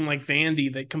have a team like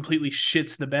Vandy that completely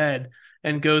shits the bed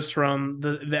and goes from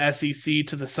the SEC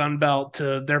to the Sun Belt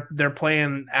to they're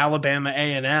playing Alabama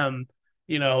A&M,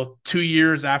 2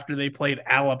 years after they played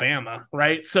Alabama,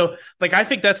 right? So like I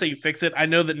think that's how you fix it. I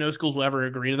know that no schools will ever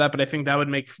agree to that, but I think that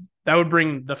would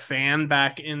bring the fan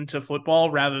back into football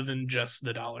rather than just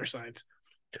the dollar signs.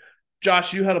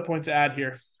 Josh, you had a point to add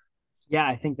here. Yeah,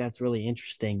 I think that's really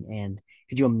interesting. And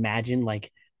could you imagine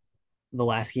like the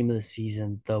last game of the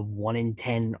season, the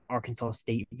 1-10 Arkansas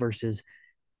State versus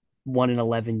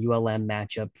 1-11 ULM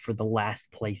matchup for the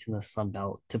last place in the Sun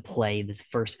Belt to play the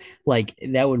first, like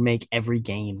that would make every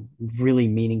game really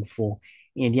meaningful.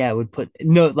 And yeah, it would put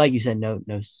no, like you said, no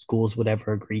schools would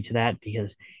ever agree to that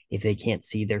because if they can't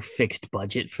see their fixed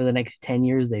budget for the next 10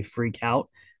 years, they freak out.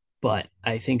 But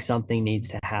I think something needs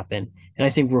to happen. And I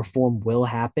think reform will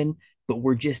happen, but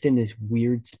we're just in this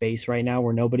weird space right now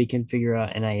where nobody can figure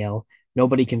out NIL.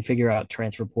 Nobody can figure out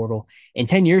transfer portal. In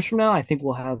 10 years from now, I think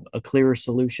we'll have a clearer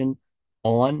solution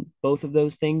on both of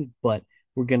those things, but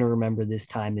we're going to remember this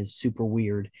time is super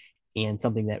weird and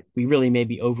something that we really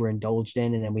maybe overindulged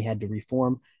in and then we had to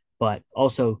reform. But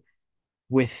also,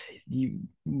 with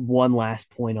one last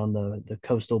point on the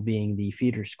Coastal being the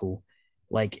feeder school,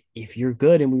 like if you're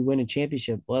good and we win a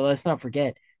championship, well, let's not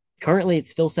forget currently it's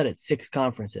still set at 6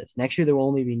 conferences. Next year there will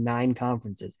only be 9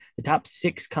 conferences. The top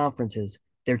 6 conferences,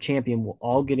 their champion will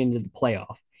all get into the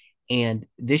playoff. And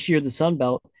this year the Sun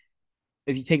Belt,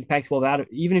 if you take the Pac-12 out,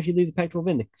 even if you leave the Pac-12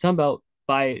 in, the Sun Belt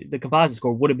by the composite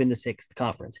score would have been the 6th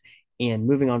conference. And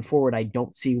moving on forward, I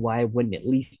don't see why it wouldn't at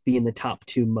least be in the top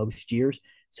 2 most years.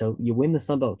 So you win the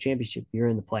Sun Belt championship, you're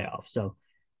in the playoffs. So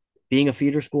being a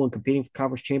feeder school and competing for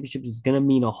conference championships is going to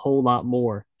mean a whole lot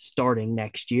more starting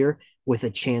next year with a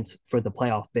chance for the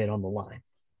playoff bid on the line.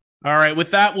 All right,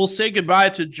 with that, we'll say goodbye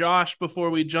to Josh before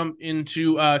we jump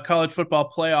into college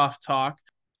football playoff talk.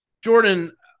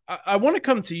 Jordan, I want to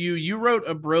come to you. You wrote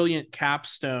a brilliant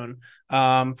capstone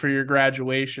for your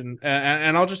graduation,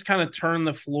 and I'll just kind of turn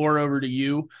the floor over to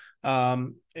you.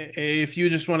 If you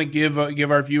just want to give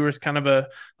our viewers kind of a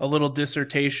little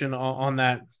dissertation on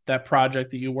that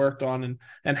project that you worked on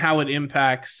and how it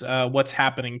impacts what's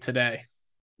happening today.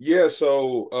 Yeah,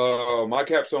 so my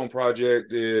capstone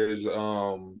project is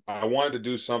I wanted to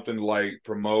do something like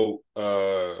promote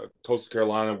Coastal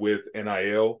Carolina with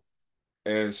NIL.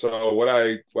 And so what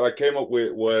I came up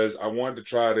with was I wanted to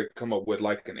try to come up with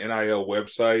like an NIL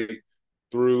website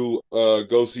through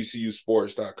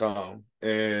goccusports.com.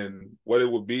 And what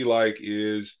it would be like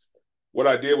is what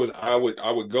I did was I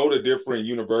would go to different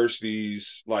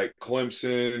universities like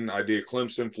Clemson. I did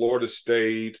Clemson, Florida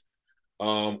State,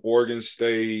 Oregon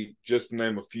State, just to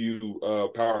name a few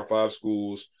Power Five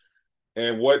schools.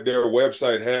 And what their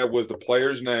website had was the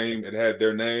player's name. It had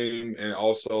their name and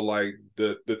also like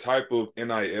the type of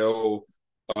NIL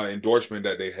endorsement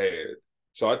that they had.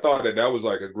 So I thought that that was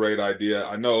like a great idea.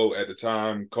 I know at the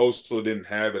time Coastal didn't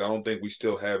have it. I don't think we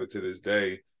still have it to this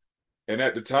day. And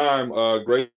at the time,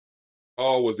 Great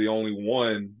Hall was the only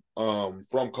one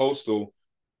from Coastal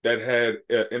that had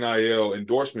an NIL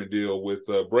endorsement deal with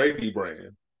Brady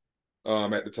brand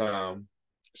at the time.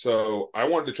 So I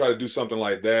wanted to try to do something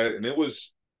like that, and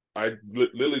I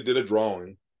literally did a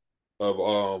drawing of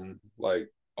like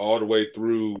all the way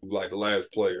through like the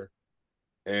last player,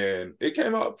 and it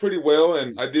came out pretty well,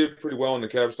 and I did pretty well on the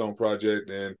capstone project.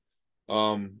 And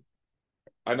um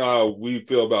I know how we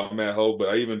feel about Matt Hogue, but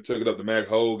I even took it up to Matt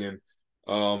Hogue and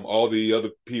all the other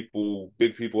people,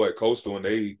 big people at Coastal, and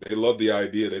they loved the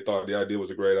idea. They thought the idea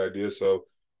was a great idea. So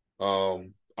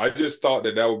I just thought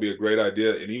that that would be a great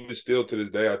idea. And even still to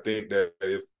this day, I think that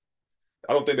if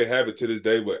I don't think they have it to this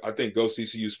day, but I think Go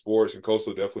CCU Sports and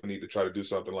Coastal definitely need to try to do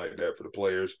something like that for the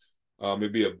players.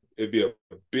 It'd be a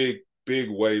big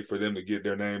way for them to get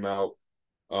their name out.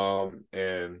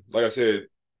 And like I said,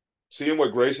 seeing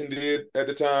what Grayson did at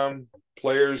the time,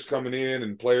 players coming in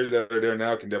and players that are there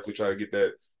now can definitely try to get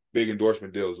that big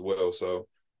endorsement deal as well. So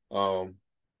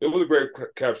it was a great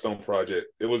capstone project.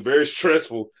 It was very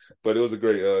stressful, but it was a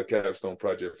great capstone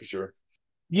project for sure.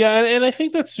 Yeah, and I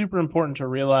think that's super important to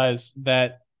realize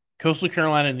that Coastal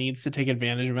Carolina needs to take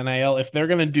advantage of NIL. If they're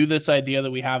going to do this idea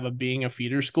that we have of being a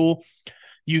feeder school,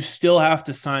 you still have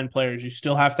to sign players. You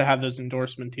still have to have those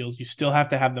endorsement deals. You still have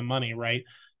to have the money, right?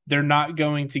 They're not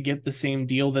going to get the same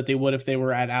deal that they would if they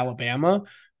were at Alabama,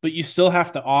 but you still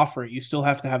have to offer it. You still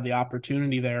have to have the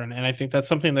opportunity there. And I think that's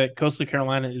something that Coastal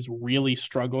Carolina is really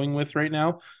struggling with right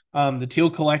now. The Teal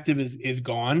Collective is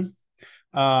gone.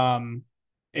 Um,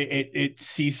 it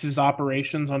ceases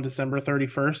operations on December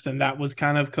 31st, and that was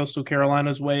kind of Coastal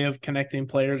Carolina's way of connecting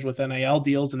players with NIL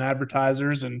deals and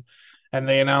advertisers, and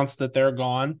they announced that they're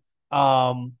gone.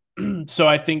 So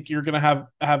I think you're going to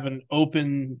have an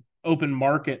open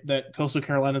market that Coastal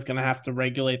Carolina is going to have to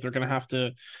regulate. They're going to have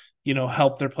to,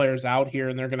 help their players out here,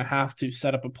 and they're going to have to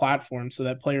set up a platform so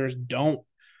that players don't,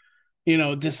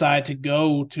 decide to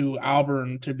go to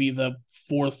Auburn to be the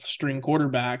fourth string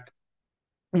quarterback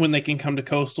when they can come to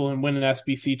Coastal and win an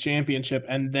SBC championship,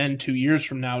 and then 2 years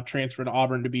from now transfer to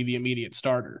Auburn to be the immediate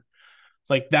starter.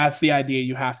 Like, that's the idea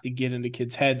you have to get into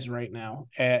kids' heads right now.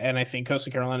 And I think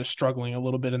Coastal Carolina is struggling a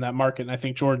little bit in that market. And I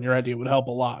think, Jordan, your idea would help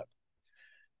a lot.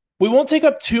 We won't take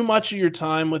up too much of your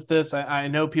time with this. I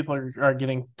know people are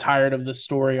getting tired of this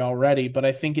story already, but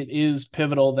I think it is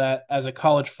pivotal that as a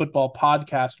college football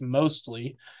podcast,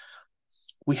 mostly,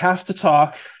 we have to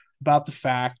talk about the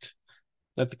fact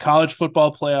that the college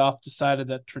football playoff decided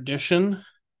that tradition,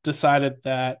 decided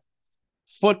that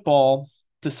football,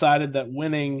 decided that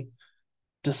winning,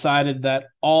 decided that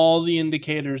all the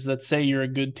indicators that say you're a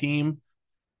good team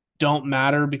don't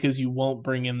matter because you won't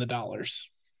bring in the dollars.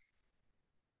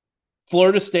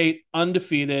 Florida State,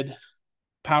 undefeated,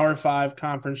 Power 5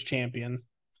 conference champion,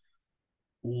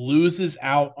 loses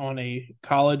out on a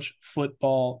college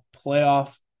football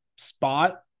playoff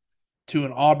spot to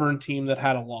an Auburn team that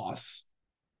had a loss.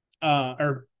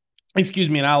 An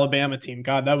Alabama team.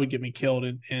 God, that would get me killed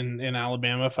in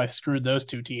Alabama if I screwed those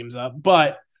two teams up.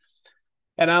 But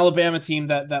an Alabama team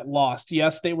that lost.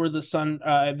 Yes, they were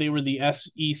they were the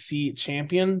SEC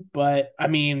champion, but I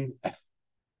mean,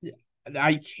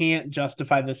 I can't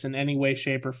justify this in any way,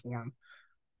 shape, or form.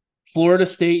 Florida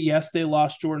State, yes, they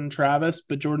lost Jordan Travis,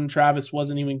 but Jordan Travis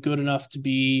wasn't even good enough to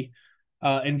be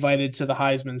invited to the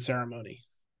Heisman ceremony.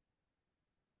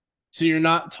 So you're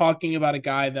not talking about a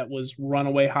guy that was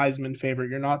runaway Heisman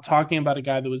favorite. You're not talking about a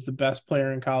guy that was the best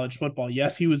player in college football.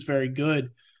 Yes, he was very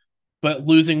good, but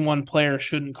losing one player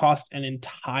shouldn't cost an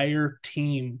entire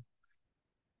team.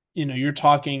 You're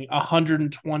talking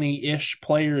 120-ish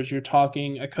players. You're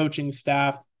talking a coaching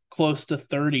staff close to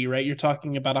 30, right? You're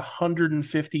talking about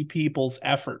 150 people's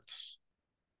efforts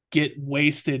get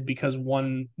wasted because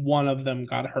one of them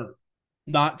got hurt.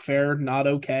 Not fair, not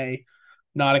okay,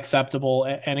 not acceptable.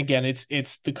 And again,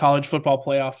 it's the college football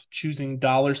playoff choosing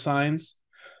dollar signs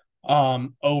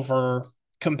over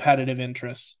competitive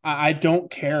interests. I don't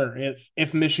care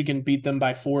if Michigan beat them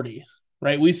by 40,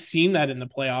 right? We've seen that in the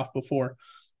playoff before.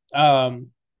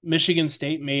 Michigan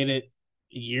State made it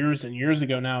years and years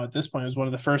ago now. At this point, it was one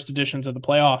of the first editions of the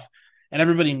playoff, and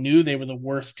everybody knew they were the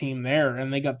worst team there,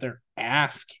 and they got their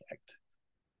ass kicked.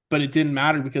 But it didn't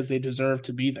matter because they deserved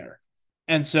to be there.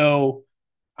 And so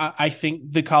I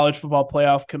think the college football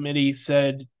playoff committee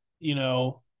said,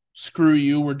 screw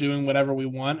you, we're doing whatever we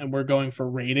want, and we're going for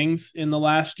ratings in the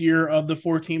last year of the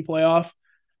 14 playoff,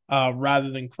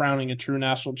 rather than crowning a true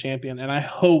national champion. And I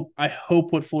hope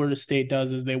what Florida State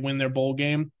does is they win their bowl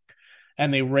game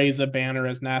and they raise a banner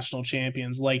as national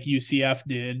champions like UCF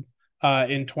did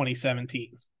in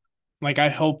 2017. Like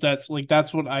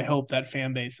that's what I hope that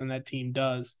fan base and that team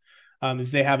does,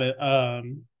 is they have a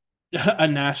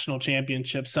national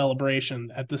championship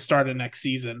celebration at the start of next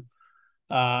season,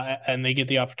 and they get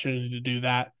the opportunity to do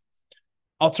that.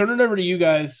 I'll turn it over to you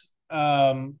guys.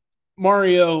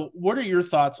 Mario, what are your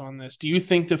thoughts on this? Do you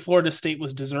think that Florida State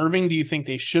was deserving? Do you think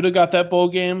they should have got that bowl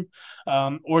game?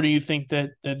 Or do you think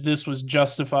that this was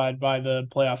justified by the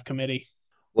playoff committee?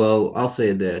 Well, I'll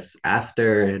say this.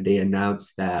 After they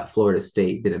announced that Florida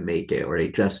State didn't make it or they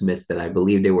just missed it, I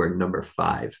believe they were number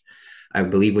 5. I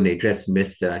believe when they just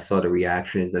missed it, I saw the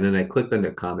reactions and then I clicked on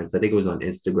the comments. I think it was on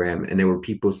Instagram, and there were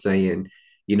people saying,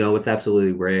 it's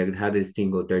absolutely rigged. How did this team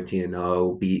go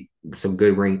 13-0, beat some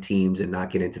good ranked teams and not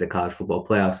get into the college football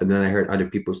playoffs? And then I heard other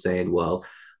people saying, well,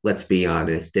 let's be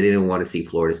honest, they didn't want to see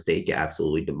Florida State get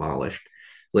absolutely demolished,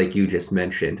 like you just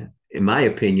mentioned. In my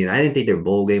opinion, I didn't think their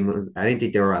bowl game was, I didn't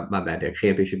think my bad, their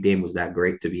championship game was that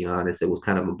great, to be honest. It was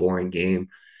kind of a boring game.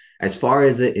 As far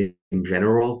as it in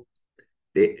general,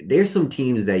 there's some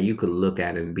teams that you could look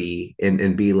at and be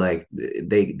like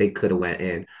they could have went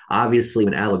in. Obviously,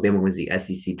 when Alabama wins the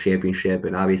SEC championship,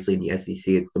 and obviously in the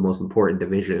SEC, it's the most important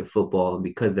division in football, and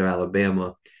because they're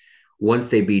Alabama, once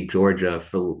they beat Georgia,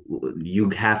 you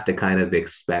have to kind of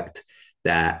expect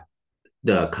that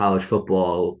the college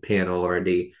football panel or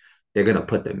they're going to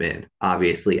put them in.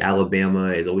 Obviously,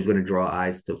 Alabama is always going to draw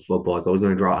eyes to football. It's always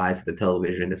going to draw eyes to the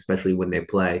television, especially when they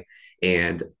play.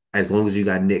 And as long as you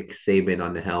got Nick Saban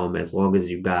on the helm, as long as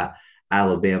you got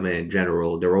Alabama in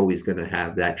general, they're always going to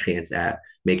have that chance at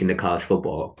making the college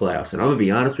football playoffs. And I'm going to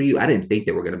be honest with you, I didn't think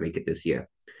they were going to make it this year.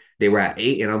 They were at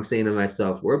 8, and I'm saying to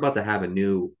myself, we're about to have a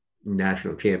new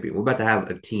national champion. We're about to have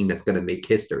a team that's going to make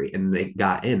history. And they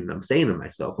got in. And I'm saying to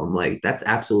myself, I'm like, that's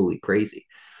absolutely crazy.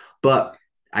 But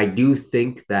I do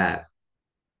think that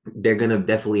they're going to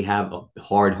definitely have a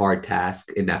hard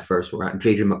task in that first round.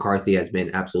 JJ McCarthy has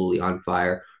been absolutely on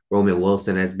fire. Roman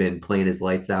Wilson has been playing his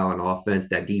lights out on offense.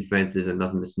 That defense isn't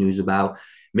nothing to snooze about.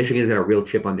 Michigan's got a real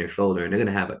chip on their shoulder, and they're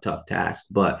going to have a tough task.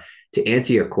 But to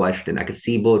answer your question, I can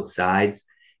see both sides.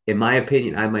 In my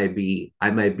opinion, I might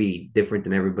be different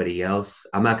than everybody else.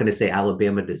 I'm not going to say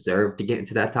Alabama deserved to get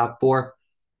into that top 4,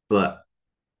 but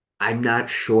I'm not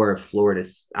sure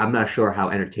how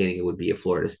entertaining it would be if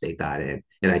Florida State got in.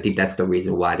 And I think that's the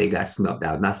reason why they got snubbed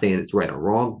out. I'm not saying it's right or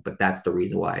wrong, but that's the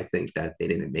reason why I think that they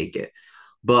didn't make it.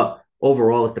 But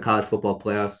overall, it's the college football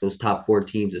playoffs. Those top 4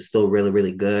 teams are still really,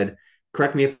 really good.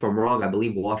 Correct me if I'm wrong. I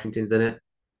believe Washington's in it.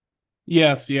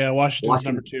 Yes, yeah, Washington's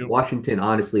number 2. Washington,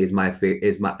 honestly, is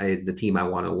the team I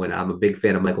want to win. I'm a big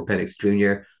fan of Michael Penix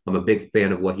Jr. I'm a big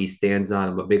fan of what he stands on.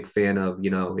 I'm a big fan of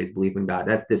his belief in God.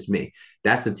 That's just me.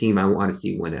 That's the team I want to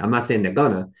see win it. I'm not saying they're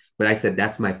gonna, but I said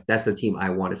that's the team I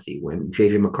want to see win.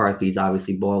 JJ McCarthy's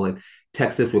obviously balling.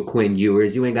 Texas with Quinn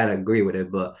Ewers. You ain't gotta agree with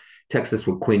it, but Texas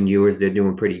with Quinn Ewers, they're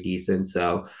doing pretty decent.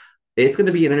 So it's going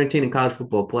to be an entertaining college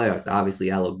football playoffs.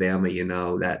 Obviously, Alabama,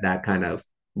 that kind of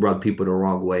rubbed people the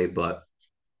wrong way, but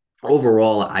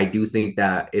overall, I do think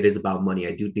that it is about money.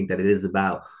 I do think that it is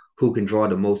about who can draw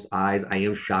the most eyes. I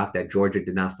am shocked that Georgia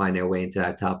did not find their way into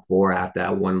that top 4 after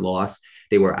that one loss.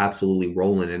 They were absolutely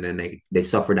rolling, and then they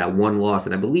suffered that one loss,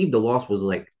 and I believe the loss was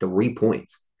like 3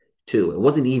 points too. It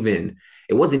wasn't even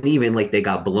like they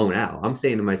got blown out. I'm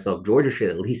saying to myself, Georgia should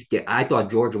at least get. I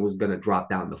thought Georgia was going to drop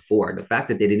down to 4. The fact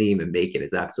that they didn't even make it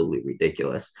is absolutely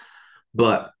ridiculous.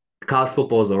 But college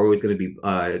footballs are always going to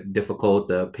be difficult.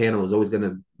 The panel is always going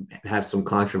to have some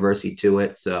controversy to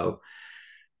it. So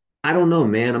I don't know,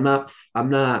 man. I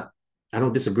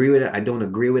don't disagree with it. I don't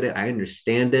agree with it. I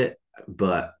understand it.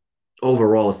 But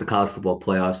overall, it's the college football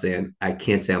playoffs, and I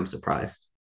can't say I'm surprised.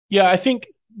 Yeah, I think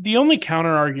the only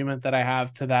counter argument that I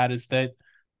have to that is that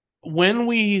when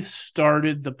we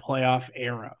started the playoff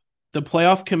era, the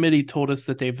playoff committee told us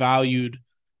that they valued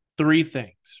 3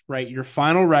 things, right? Your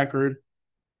final record,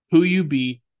 who you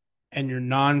beat, and your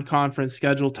non-conference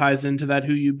schedule ties into that,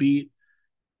 who you beat,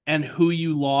 and who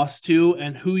you lost to,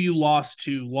 and who you lost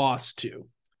to.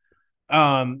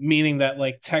 Meaning that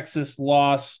like Texas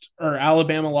lost, or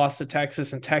Alabama lost to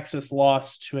Texas, and Texas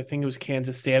lost to, I think it was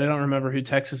Kansas State. I don't remember who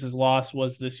Texas's loss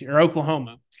was this year, or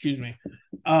Oklahoma, excuse me.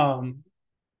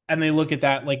 and they look at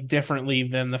that like differently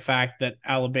than the fact that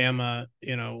Alabama,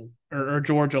 or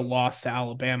Georgia lost to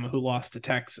Alabama, who lost to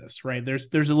Texas, right?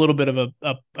 There's a little bit of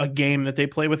a game that they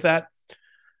play with that.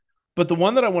 But the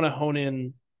one that I want to hone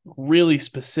in really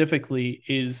specifically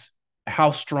is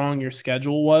how strong your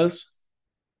schedule was.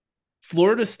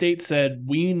 Florida State said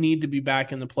we need to be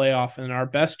back in the playoff, and our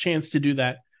best chance to do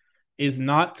that is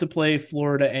not to play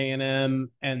Florida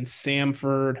A&M and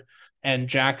Samford and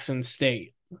Jackson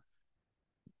State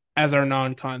as our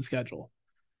non-con schedule.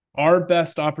 Our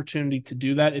best opportunity to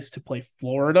do that is to play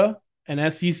Florida,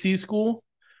 an SEC school,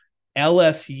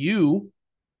 LSU,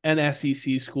 an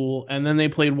SEC school, and then they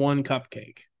played one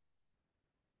cupcake.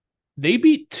 They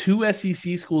beat two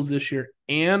SEC schools this year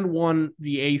and won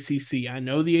the ACC. I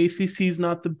know the ACC is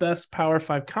not the best Power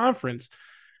 5 conference,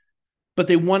 but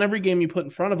they won every game you put in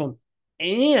front of them,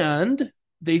 and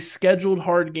they scheduled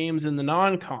hard games in the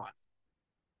non-con.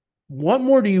 What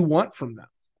more do you want from them?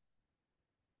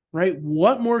 Right?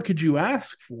 What more could you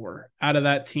ask for out of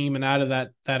that team and out of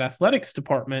that athletics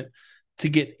department to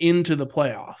get into the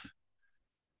playoff?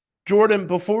 Jordan,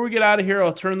 before we get out of here,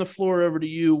 I'll turn the floor over to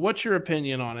you. What's your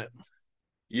opinion on it?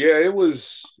 Yeah, it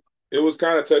was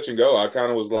kind of touch and go. I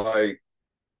kind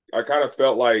of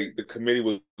felt like the committee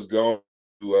was going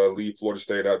to leave Florida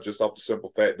State out just off the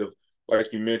simple fact of,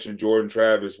 like you mentioned, Jordan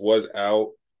Travis was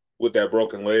out with that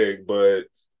broken leg. But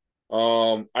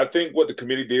I think what the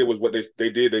committee did was what they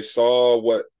did. They saw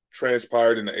what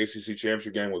transpired in the ACC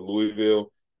championship game with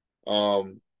Louisville.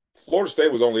 Florida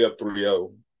State was only up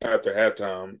 3-0 after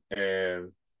halftime,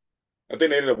 and I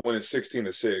think they ended up winning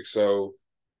 16-6. So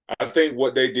I think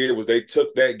what they did was they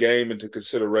took that game into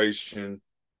consideration.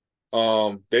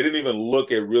 They didn't even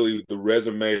look at really the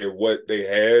resume of what they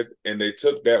had, and they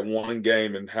took that one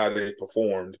game and how they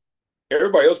performed.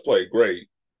 Everybody else played great.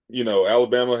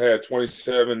 Alabama had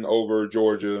 27 over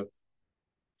Georgia.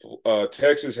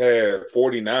 Texas had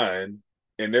 49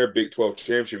 in their Big 12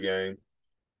 championship game.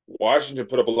 Washington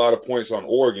put up a lot of points on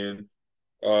Oregon.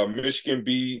 Michigan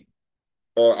beat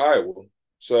Iowa.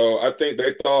 So I think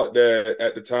they thought that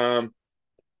at the time,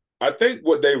 I think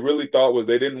what they really thought was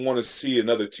they didn't want to see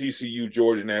another TCU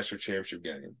Georgia national championship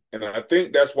game, and I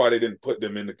think that's why they didn't put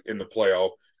them in the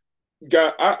playoff.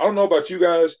 I don't know about you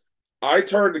guys. I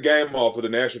turned the game off of the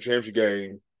national championship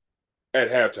game at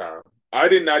halftime. I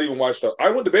did not even watch I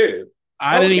went to bed.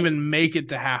 I didn't even make it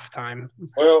to halftime.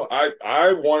 Well,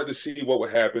 I wanted to see what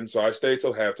would happen, so I stayed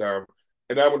till halftime,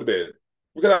 and I went to bed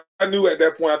because I knew at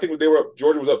that point I think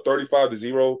Georgia was up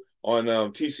 35-0 on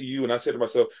TCU, and I said to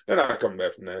myself, they're not coming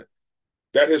back from that.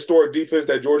 That historic defense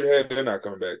that Georgia had, they're not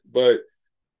coming back. But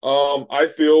I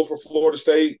feel for Florida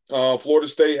State. Florida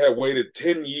State had waited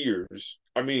 10 years.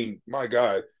 I mean, my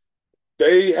God.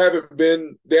 They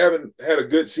haven't had a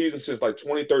good season since like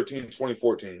 2013,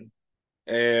 2014.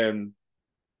 And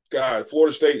God,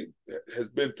 Florida State has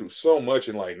been through so much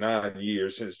in like 9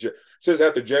 years since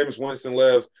after Jameis Winston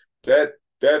left.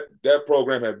 That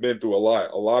program had been through a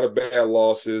lot of bad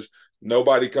losses.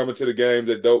 Nobody coming to the games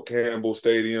at Doak Campbell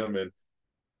Stadium, and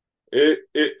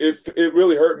it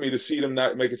really hurt me to see them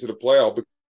not make it to the playoff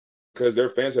because their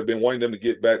fans have been wanting them to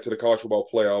get back to the college football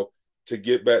playoff, to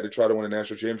get back to try to win a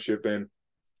national championship. And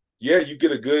yeah, you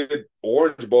get a good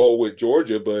Orange Bowl with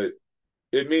Georgia, but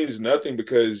it means nothing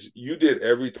because you did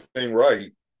everything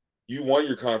right. You won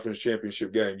your conference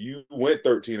championship game. You went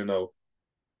 13-0,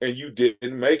 and you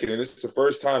didn't make it. And it's the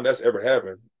first time that's ever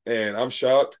happened. And I'm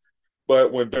shocked.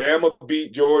 But when Bama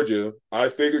beat Georgia, I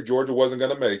figured Georgia wasn't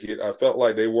going to make it. I felt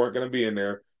like they weren't going to be in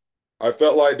there. I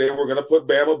felt like they were going to put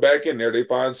Bama back in there. They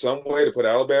find some way to put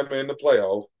Alabama in the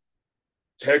playoff.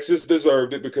 Texas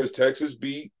deserved it because Texas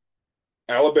beat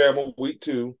Alabama week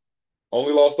 2,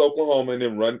 only lost to Oklahoma, and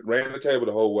then ran the table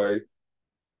the whole way.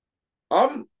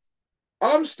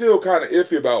 I'm still kind of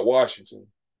iffy about Washington.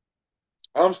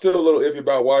 I'm still a little iffy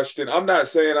about Washington. I'm not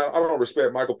saying I don't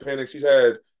respect Michael Penix. He's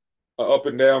had an up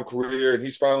and down career, and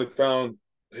he's finally found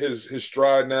his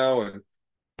stride now. And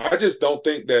I just don't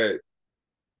think that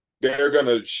they're going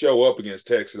to show up against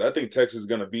Texas. I think Texas is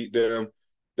going to beat them.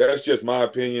 That's just my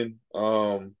opinion.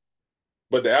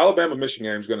 But the Alabama-Michigan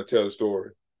game is going to tell the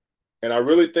story. And I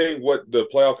really think what the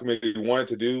playoff committee wanted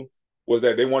to do was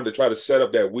that they wanted to try to set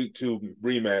up that week 2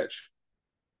 rematch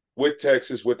with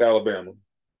Texas, with Alabama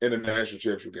in the national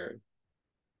championship game.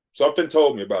 Something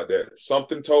told me about that.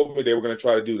 Something told me they were going to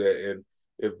try to do that. And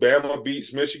if Bama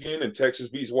beats Michigan and Texas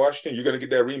beats Washington, you're going to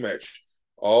get that rematch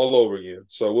all over again.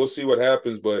 So we'll see what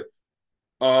happens. But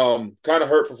kind of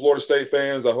hurt for Florida State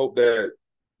fans. I hope that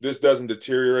this doesn't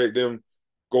deteriorate them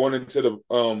going into the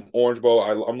Orange Bowl.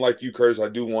 I'm like you, Curtis. I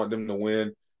do want them to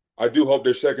win. I do hope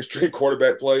their second string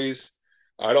quarterback plays.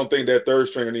 I don't think that third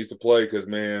stringer needs to play because,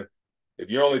 man, if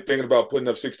you're only thinking about putting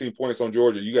up 16 points on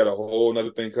Georgia, you got a whole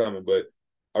other thing coming. But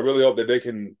I really hope that they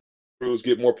can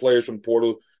get more players from the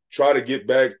portal, try to get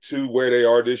back to where they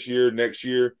are this year, next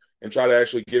year, and try to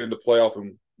actually get in the playoff,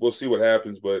 and we'll see what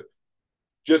happens. But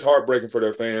just heartbreaking for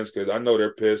their fans because I know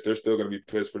they're pissed. They're still going to be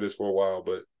pissed for this for a while,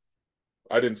 but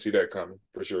I didn't see that coming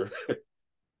for sure.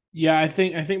 Yeah, I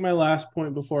think my last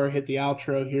point before I hit the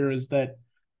outro here is that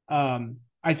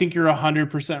I think you're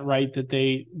 100% right that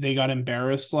they got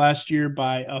embarrassed last year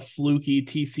by a fluky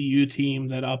TCU team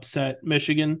that upset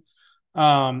Michigan,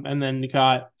 and then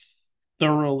got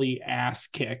thoroughly ass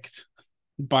kicked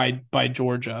by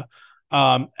Georgia.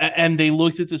 And they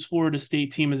looked at this Florida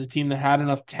State team as a team that had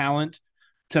enough talent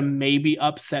to maybe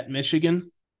upset Michigan,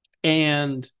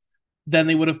 and then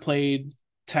they would have played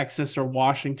Texas or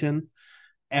Washington.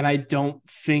 And I don't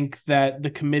think that the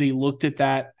committee looked at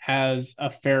that as a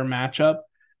fair matchup.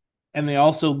 And they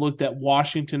also looked at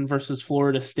Washington versus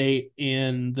Florida State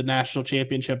in the national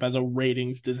championship as a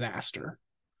ratings disaster.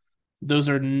 Those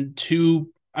are two.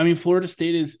 I mean, Florida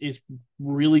State is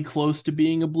really close to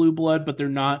being a blue blood, but they're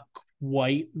not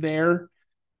quite there.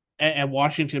 And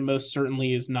Washington most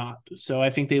certainly is not. So I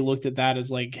think they looked at that as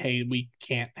like, hey, we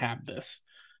can't have this.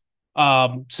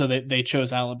 So they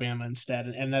chose Alabama instead,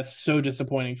 and that's so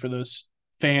disappointing for those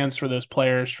fans, for those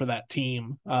players, for that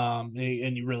team.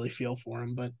 And you really feel for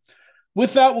them. But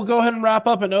with that, we'll go ahead and wrap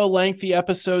up an lengthy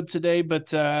episode today,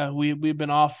 but we've been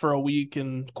off for a week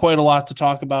and quite a lot to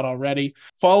talk about already.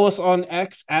 Follow us on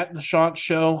X at the Chant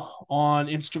Show, on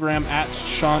Instagram at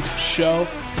Chant Show.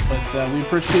 But we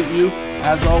appreciate you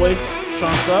as always.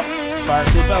 Chant's up, fire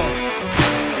to the fellas.